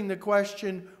answering the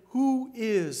question, who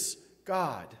is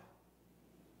God?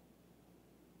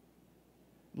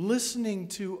 Listening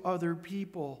to other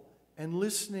people and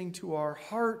listening to our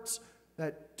hearts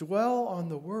that dwell on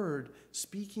the Word,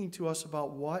 speaking to us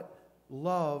about what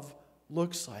love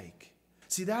looks like.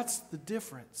 See, that's the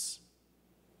difference.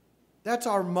 That's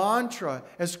our mantra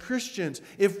as Christians.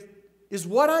 Is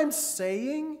what I'm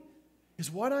saying,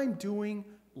 is what I'm doing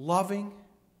loving?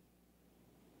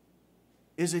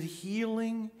 Is it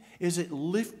healing? Is it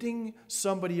lifting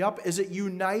somebody up? Is it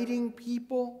uniting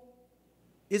people?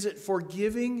 Is it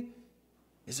forgiving?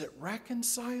 Is it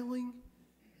reconciling?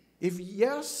 If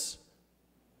yes,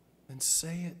 then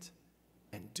say it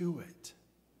and do it.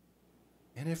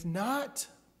 And if not,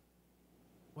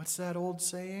 what's that old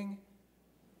saying?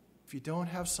 If you don't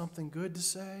have something good to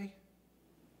say,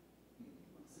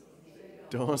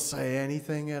 don't say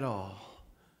anything at all.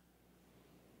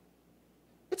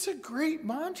 It's a great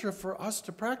mantra for us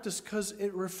to practice because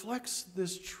it reflects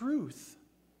this truth.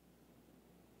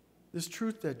 This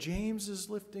truth that James is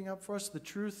lifting up for us, the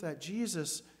truth that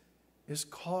Jesus is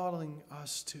calling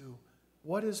us to.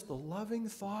 What is the loving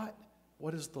thought?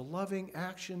 What is the loving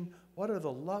action? What are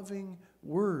the loving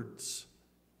words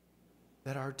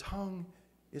that our tongue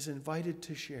is invited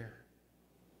to share?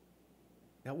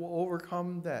 That will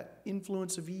overcome that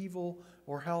influence of evil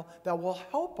or hell, that will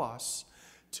help us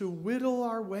to whittle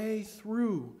our way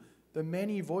through the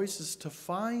many voices to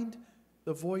find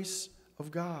the voice of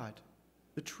God,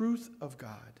 the truth of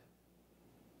God.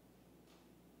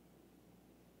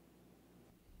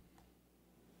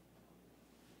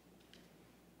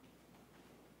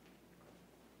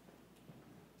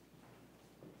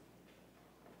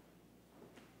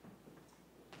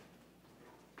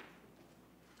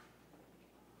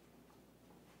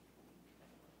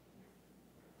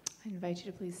 I invite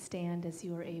you to please stand as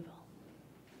you are able,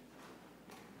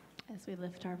 as we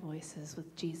lift our voices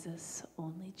with Jesus,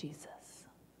 only Jesus.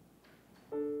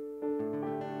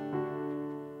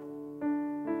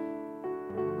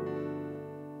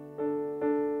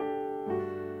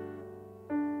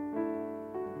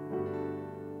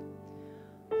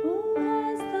 Who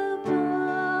has the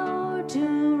power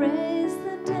to raise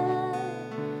the dead?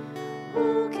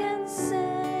 Who can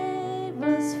save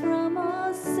us from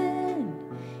our sin?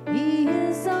 He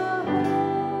is our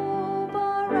hope,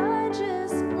 our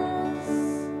righteousness.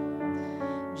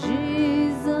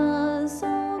 Jesus,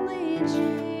 only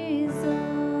Jesus.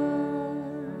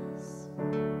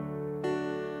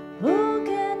 Who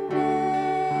can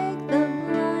make the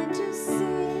blind to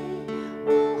see?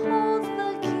 Who holds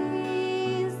the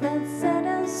keys that set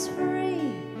us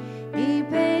free? He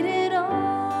paid it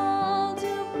all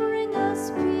to bring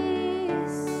us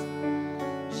peace.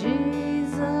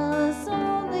 Jesus,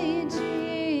 only Jesus.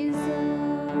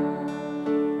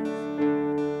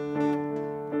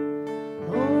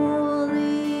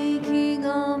 Holy King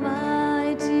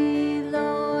Almighty,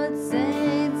 Lord,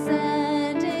 saints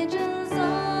and angels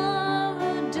all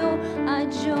adore. I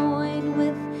join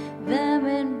with them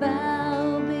and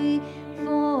bow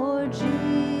before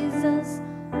Jesus,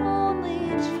 only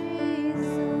Jesus.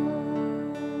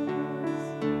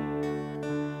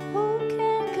 Who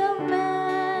can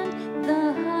command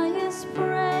the highest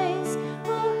praise?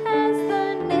 Who has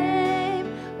the name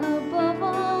above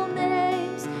all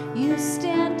names? You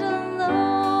stand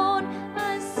alone,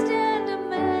 I stand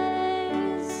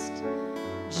amazed.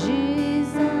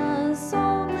 Jesus,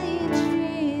 only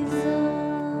Jesus.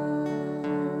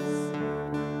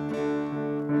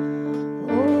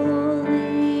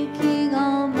 Holy King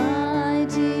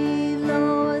Almighty,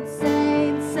 Lord,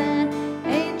 saints and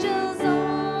angels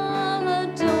all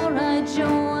adore. I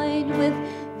join with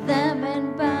them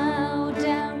and bow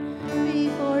down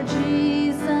before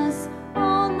Jesus,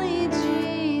 only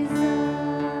Jesus.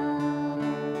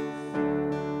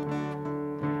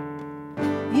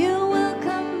 You will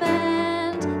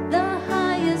command the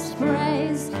highest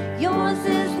praise. Yours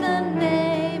is the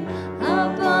name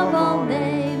above all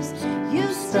names.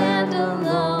 You stand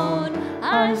alone,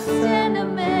 I stand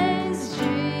amazed.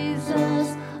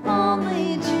 Jesus,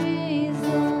 only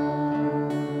Jesus.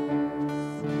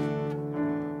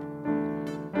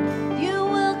 You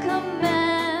will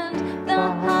command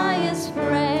the highest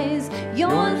praise.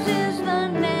 Yours is the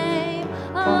name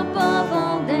above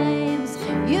all names.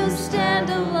 You stand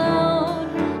alone,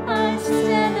 I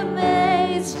stand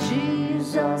amazed.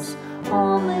 Jesus,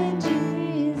 only Jesus.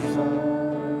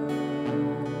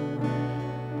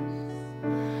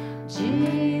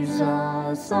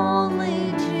 Jesus,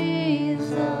 only Jesus.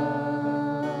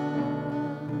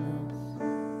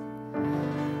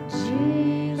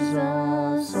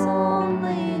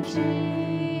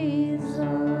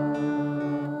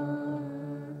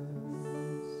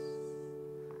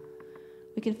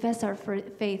 We confess our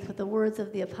faith with the words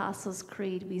of the Apostles'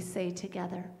 Creed we say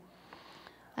together.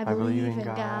 I believe in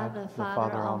God, the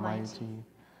Father Almighty,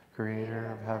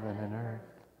 creator of heaven and earth.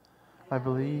 I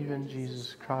believe in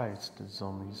Jesus Christ, his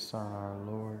only Son, our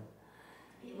Lord.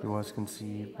 He was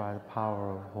conceived by the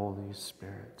power of the Holy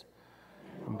Spirit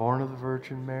and born of the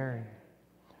Virgin Mary.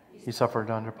 He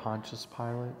suffered under Pontius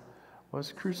Pilate,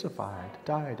 was crucified,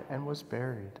 died, and was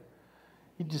buried.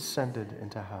 He descended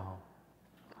into hell.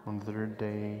 On the third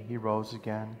day he rose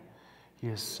again. He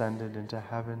ascended into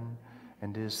heaven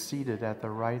and is seated at the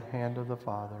right hand of the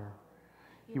Father.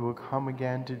 He will come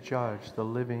again to judge the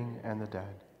living and the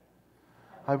dead.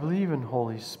 I believe in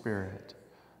Holy Spirit,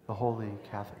 the Holy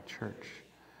Catholic Church,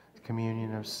 the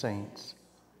communion of saints,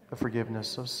 the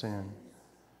forgiveness of sin,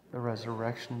 the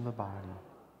resurrection of the body,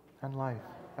 and life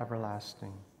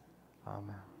everlasting.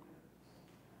 Amen.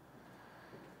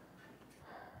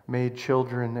 Made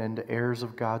children and heirs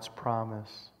of God's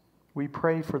promise, we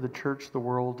pray for the church, the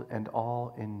world, and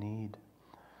all in need.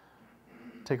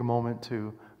 Take a moment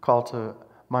to call to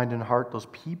mind and heart those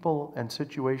people and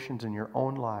situations in your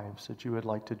own lives that you would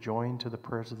like to join to the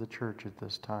prayers of the church at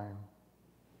this time.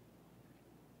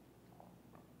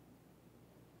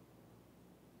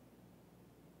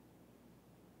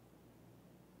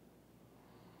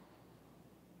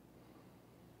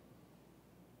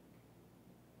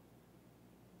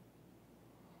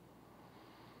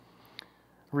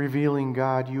 Revealing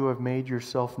God, you have made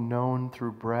yourself known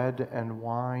through bread and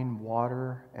wine,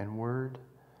 water and word.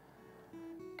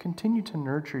 Continue to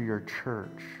nurture your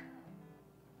church,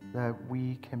 that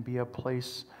we can be a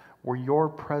place where your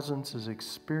presence is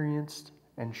experienced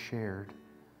and shared.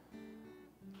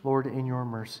 Lord, in your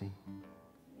mercy.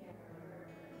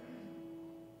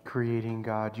 Creating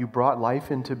God, you brought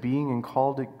life into being and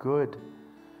called it good.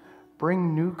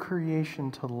 Bring new creation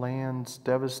to lands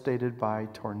devastated by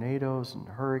tornadoes and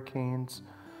hurricanes,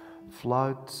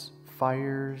 floods,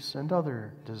 fires, and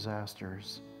other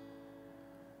disasters.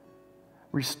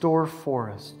 Restore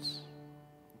forests,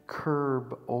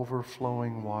 curb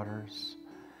overflowing waters,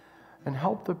 and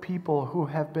help the people who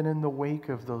have been in the wake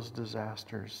of those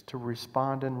disasters to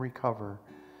respond and recover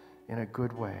in a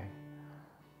good way.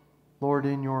 Lord,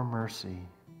 in your mercy.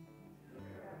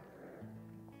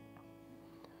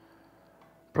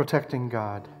 Protecting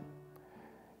God,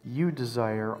 you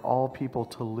desire all people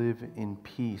to live in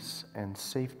peace and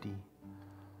safety.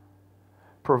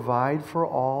 Provide for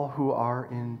all who are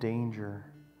in danger.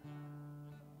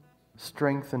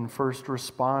 Strengthen first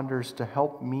responders to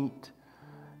help meet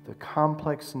the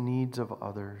complex needs of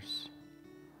others.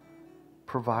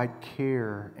 Provide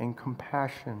care and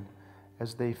compassion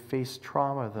as they face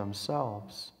trauma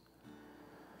themselves.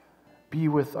 Be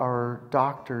with our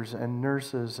doctors and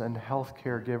nurses and health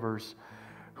caregivers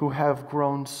who have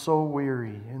grown so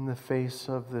weary in the face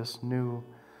of this new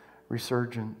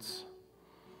resurgence.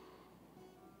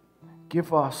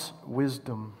 Give us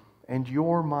wisdom and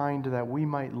your mind that we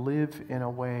might live in a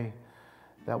way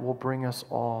that will bring us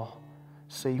all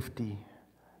safety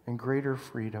and greater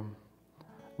freedom.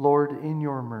 Lord, in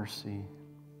your mercy.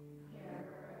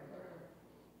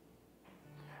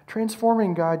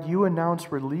 Transforming God, you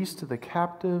announce release to the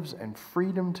captives and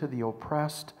freedom to the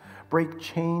oppressed. Break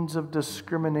chains of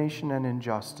discrimination and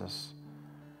injustice.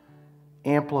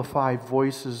 Amplify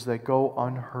voices that go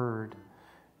unheard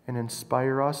and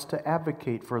inspire us to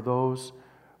advocate for those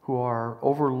who are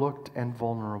overlooked and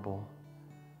vulnerable.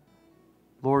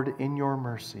 Lord, in your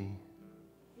mercy.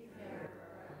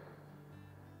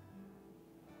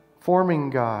 Forming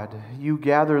God, you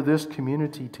gather this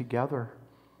community together.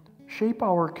 Shape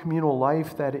our communal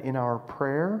life that in our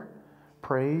prayer,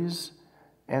 praise,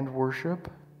 and worship,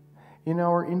 in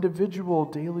our individual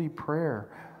daily prayer,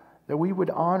 that we would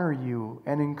honor you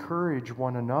and encourage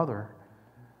one another.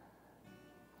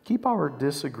 Keep our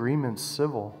disagreements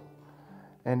civil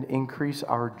and increase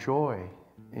our joy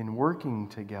in working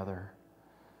together.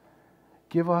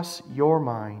 Give us your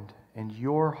mind and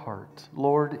your heart,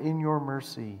 Lord, in your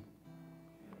mercy.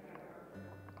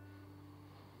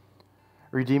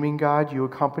 Redeeming God, you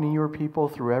accompany your people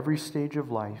through every stage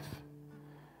of life.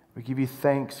 We give you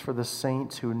thanks for the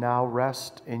saints who now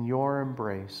rest in your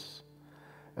embrace,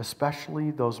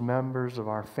 especially those members of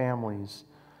our families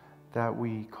that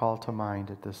we call to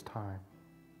mind at this time.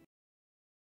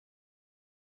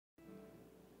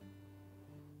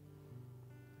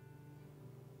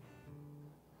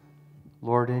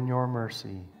 Lord, in your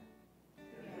mercy.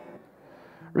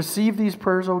 Receive these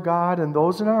prayers, O God, and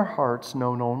those in our hearts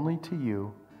known only to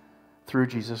you, through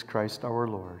Jesus Christ our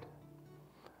Lord.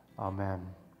 Amen.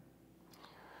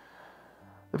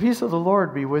 The peace of the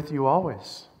Lord be with you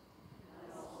always.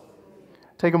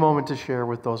 Take a moment to share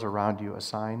with those around you a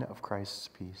sign of Christ's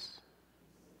peace.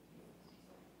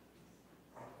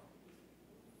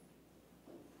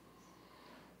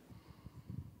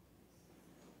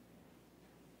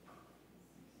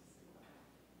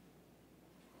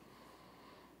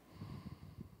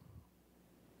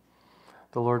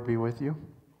 The Lord be with you.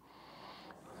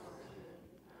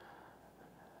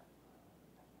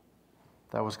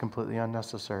 That was completely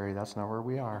unnecessary. That's not where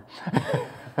we are.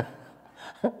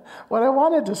 What I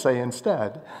wanted to say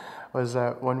instead was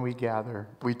that when we gather,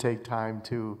 we take time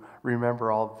to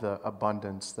remember all the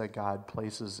abundance that God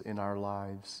places in our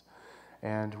lives.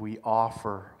 And we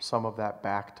offer some of that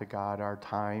back to God, our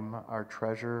time, our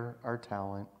treasure, our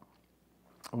talent.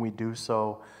 And we do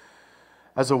so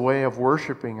as a way of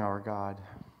worshiping our God,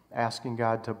 asking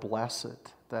God to bless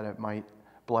it, that it might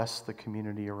bless the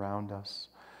community around us.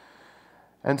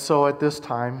 And so at this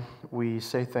time, we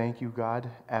say thank you, God,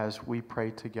 as we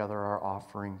pray together our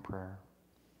offering prayer.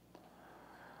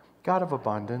 God of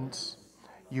abundance,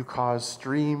 you cause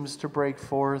streams to break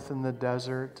forth in the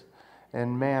desert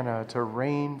and manna to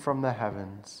rain from the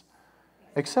heavens.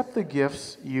 Accept the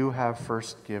gifts you have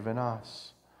first given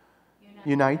us.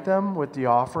 Unite them with the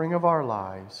offering of our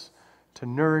lives to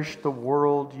nourish the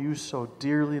world you so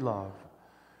dearly love.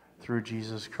 Through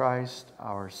Jesus Christ,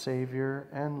 our Savior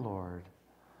and Lord.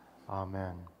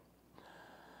 Amen.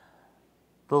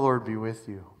 The Lord be with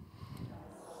you.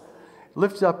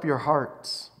 Lift up your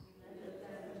hearts.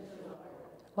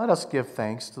 Let us give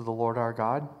thanks to the Lord our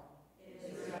God.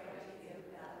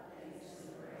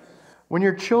 When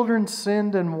your children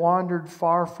sinned and wandered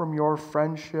far from your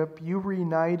friendship, you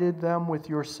reunited them with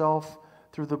yourself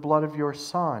through the blood of your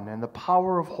Son and the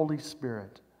power of Holy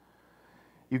Spirit.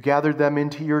 You gathered them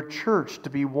into your church to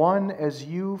be one as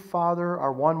you, Father,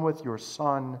 are one with your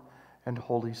Son and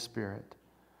Holy Spirit.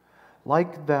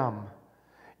 Like them,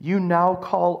 you now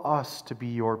call us to be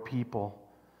your people,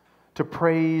 to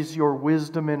praise your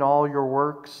wisdom in all your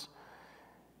works.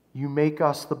 You make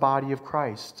us the body of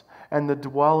Christ and the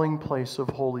dwelling place of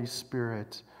Holy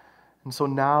Spirit. And so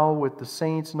now with the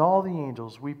saints and all the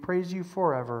angels, we praise you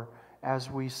forever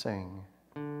as we sing.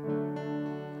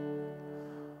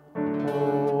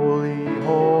 Holy,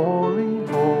 holy,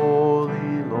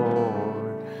 holy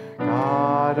Lord,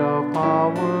 God of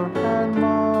power and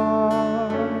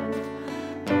might,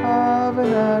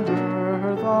 heaven and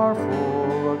earth are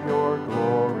full of your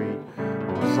glory.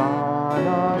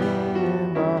 Hosanna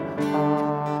in the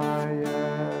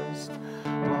highest.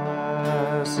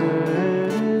 Blessed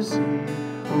is he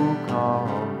who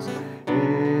comes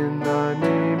in the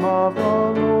name of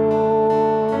the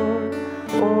Lord.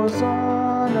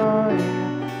 Hosanna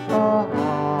in the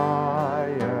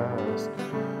highest.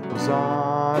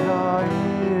 Hosanna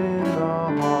in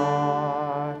the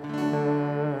highest.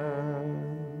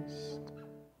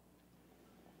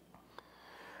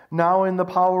 Now in the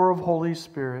power of Holy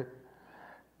Spirit,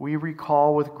 we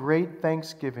recall with great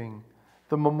thanksgiving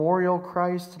the memorial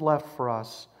Christ left for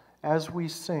us as we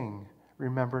sing,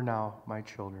 Remember Now, My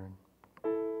Children.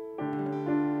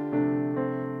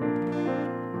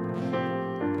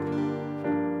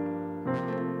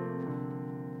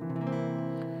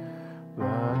 The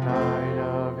night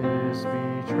of his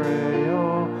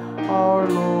betrayal, our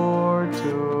Lord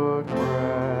took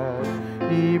bread.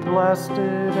 He blessed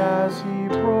it as he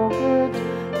broke it,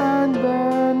 and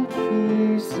then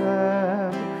he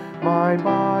said, My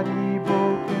body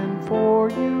broken for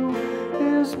you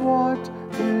is what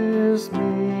this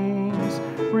means.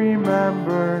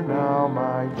 Remember now,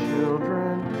 my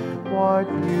children, what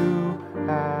you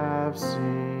have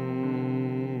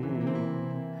seen.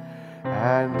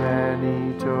 And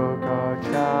then he took a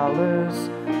chalice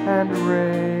and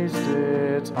raised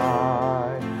it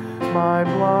high. My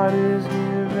blood is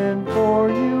given for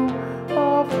you,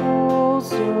 a full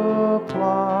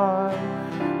supply,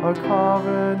 a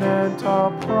covenant,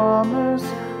 a promise,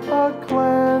 a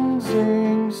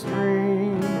cleansing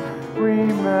stream.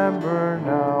 Remember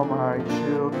now, my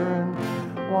children,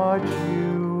 what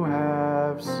you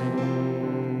have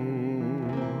seen.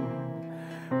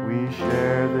 We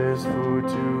share this food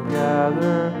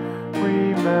together,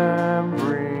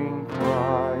 remembering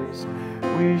Christ.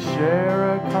 We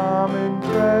share a common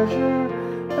treasure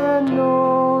and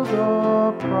know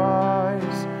the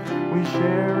price. We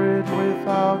share it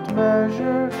without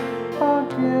measure, a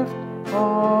gift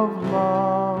of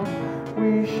love.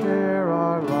 We share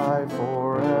our life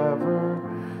forever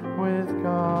with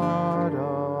God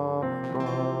above.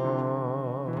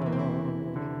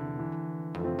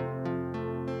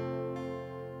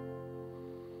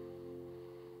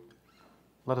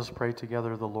 Let us pray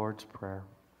together the Lord's Prayer.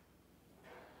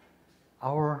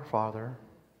 Our Father,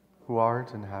 who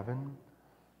art in heaven,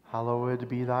 hallowed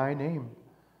be thy name.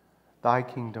 Thy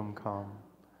kingdom come,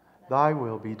 thy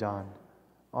will be done,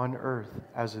 on earth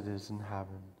as it is in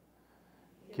heaven.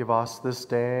 Give us this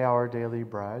day our daily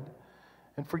bread,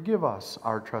 and forgive us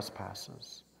our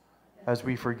trespasses, as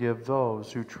we forgive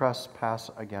those who trespass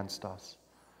against us.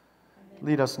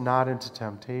 Lead us not into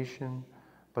temptation,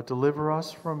 but deliver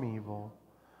us from evil.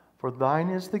 For thine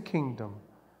is the kingdom,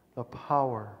 the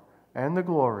power, and the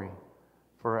glory,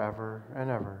 forever and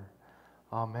ever.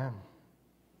 Amen.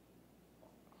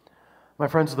 My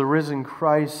friends, the risen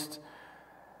Christ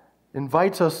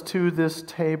invites us to this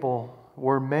table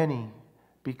where many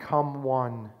become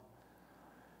one.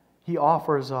 He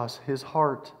offers us his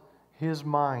heart, his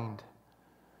mind,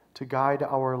 to guide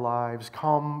our lives.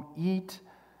 Come, eat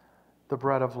the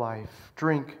bread of life,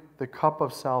 drink the cup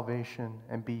of salvation,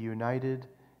 and be united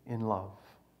in love.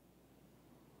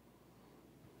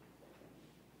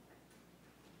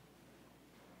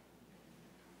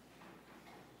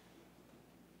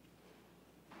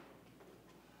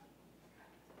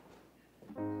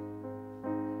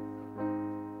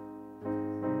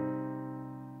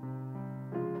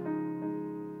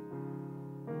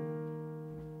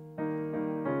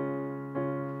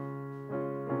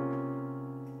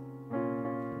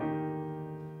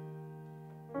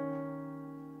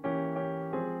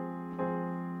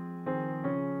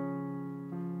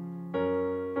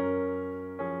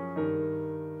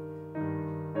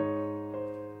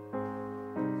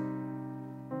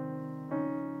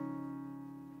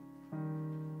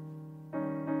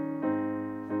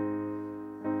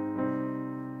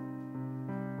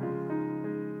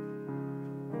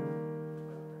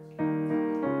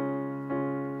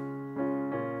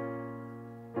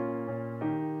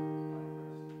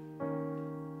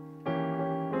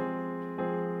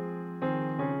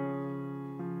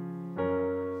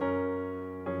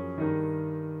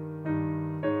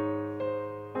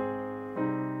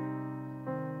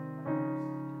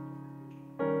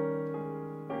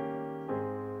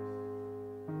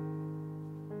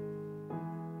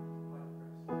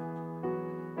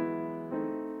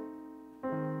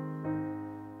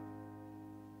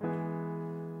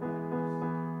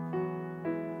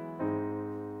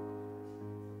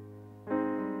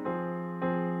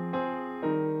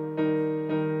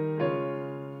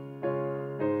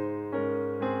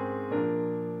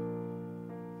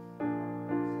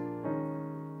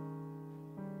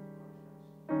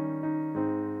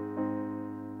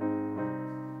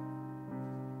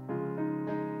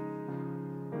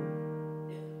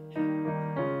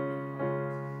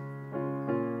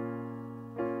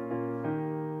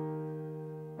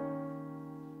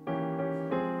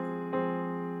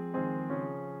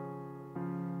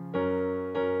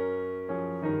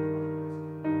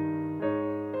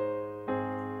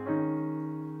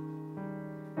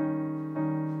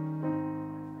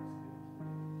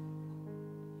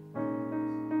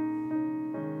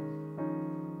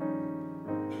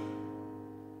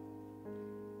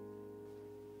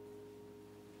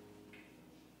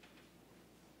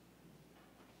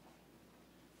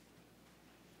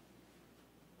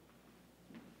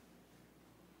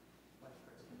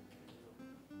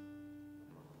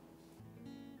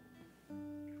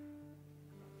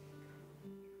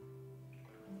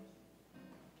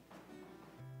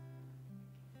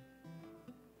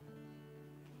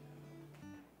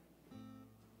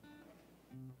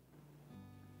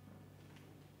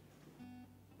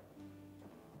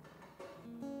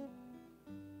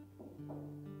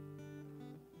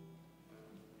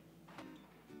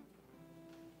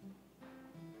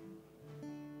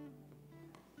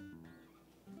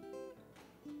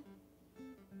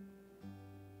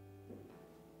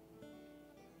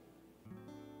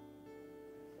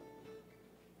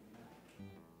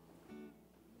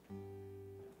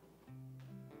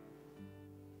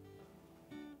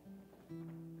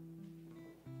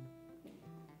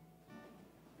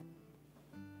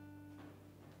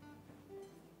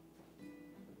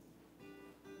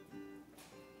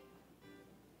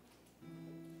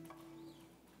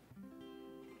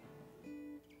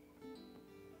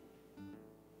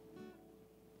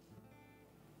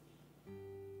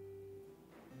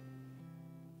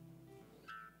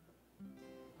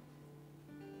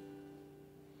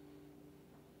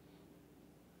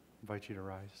 invite you to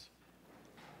rise.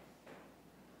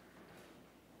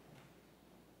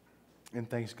 In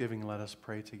thanksgiving, let us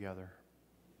pray together.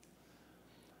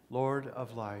 Lord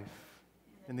of life,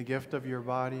 in the gift of your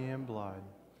body and blood,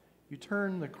 you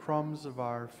turn the crumbs of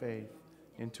our faith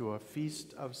into a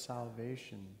feast of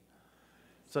salvation.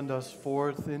 Send us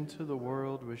forth into the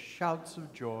world with shouts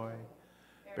of joy,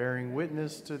 bearing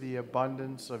witness to the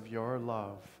abundance of your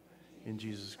love. In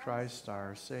Jesus Christ,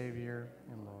 our Savior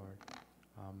and Lord.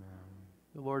 Amen.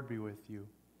 The Lord be with you.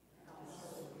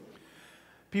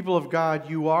 People of God,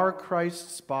 you are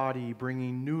Christ's body,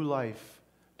 bringing new life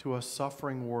to a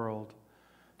suffering world.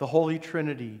 The Holy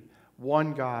Trinity,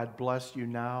 one God, bless you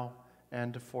now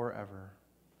and forever.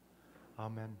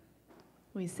 Amen.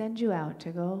 We send you out to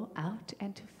go out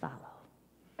and to follow.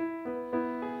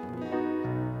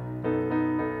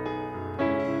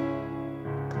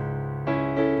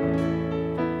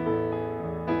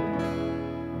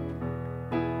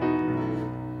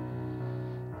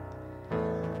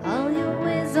 All your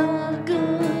ways are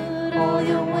good, all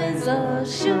your ways are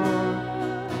sure.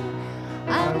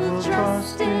 I will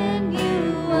trust in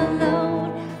you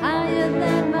alone, higher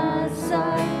than my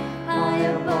sight,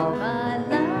 higher above my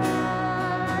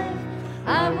life.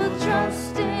 I will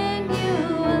trust in you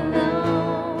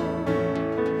alone,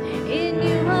 in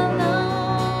you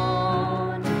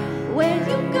alone. Where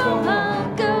you go,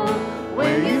 I'll go.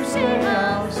 Where you stay,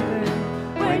 I'll stay.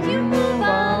 Where you move,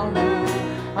 I'll move.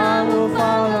 I will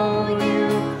follow you.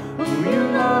 Who you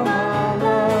love, I'll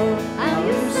love. How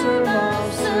you serve,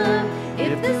 I'll serve.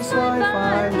 If this life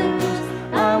I lose,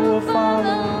 I will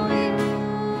follow you.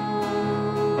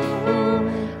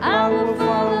 I will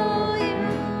follow you.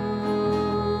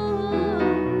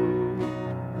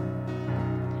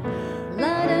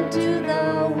 Light unto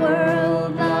the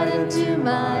world, light unto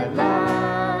my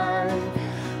life.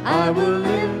 I will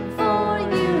live for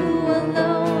you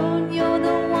alone. You're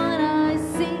the one I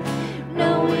seek,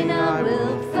 knowing I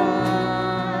will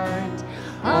find.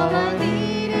 All I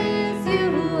need is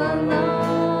you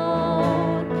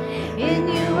alone, in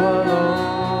you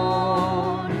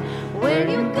alone. Where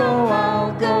you go,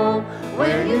 I'll go.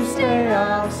 Where you stay,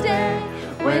 I'll stay.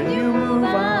 When you move,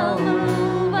 I'll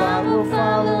move. I will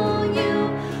follow you.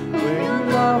 Where you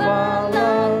love, I'll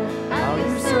love. How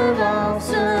you serve, I'll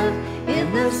serve.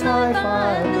 In this life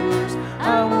I lose,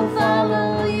 I will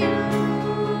follow you.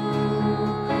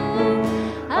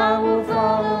 I will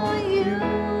follow you.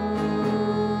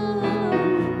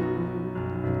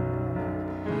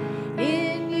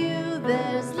 In you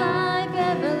there's life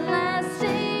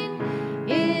everlasting.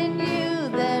 In you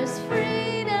there's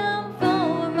freedom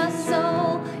for my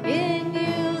soul. In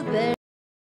you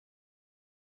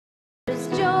there's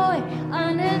joy,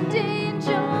 unending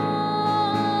joy.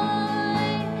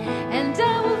 And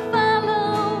I will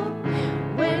follow.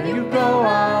 Where you go,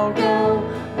 I'll go.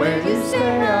 Where you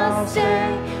stay, I'll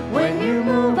stay. When you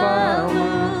move, I'll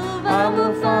move. I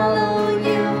will follow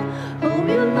you. Whom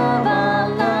you love, I'll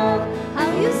love.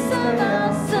 How you serve,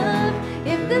 I'll serve.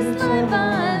 If this life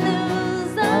I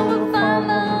lose, I will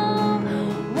follow.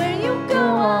 Where you go,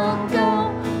 I'll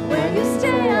go. Where you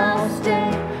stay, I'll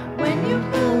stay. When you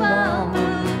move, I'll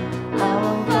move. I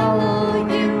will follow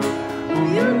you. Who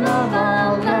you love,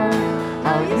 I'll love.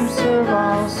 How you serve,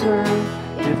 I'll serve.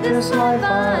 If this life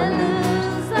I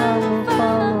lose, I will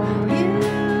follow you.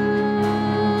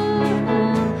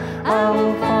 I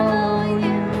will follow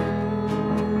you.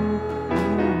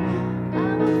 I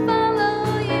will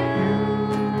follow you.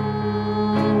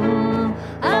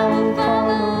 I will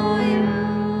follow you.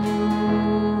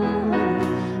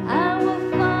 I will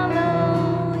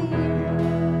follow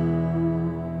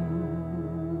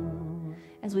you.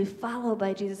 As we follow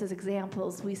by Jesus'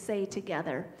 examples, we say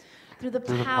together, through the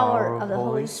power of the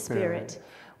Holy Spirit,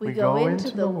 we go into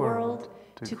the world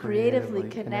to creatively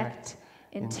connect,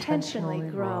 intentionally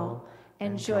grow,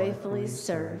 and joyfully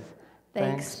serve.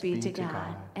 Thanks be to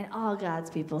God. And all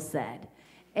God's people said,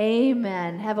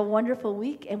 amen. Have a wonderful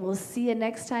week, and we'll see you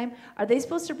next time. Are they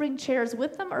supposed to bring chairs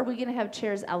with them, or are we going to have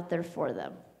chairs out there for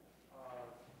them?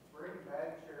 Bring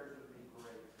bag chairs would be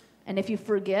great. And if you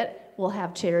forget, we'll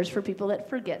have chairs for people that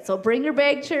forget. So bring your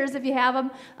bag chairs if you have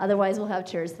them. Otherwise, we'll have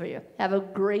chairs for you. Have a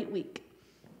great week.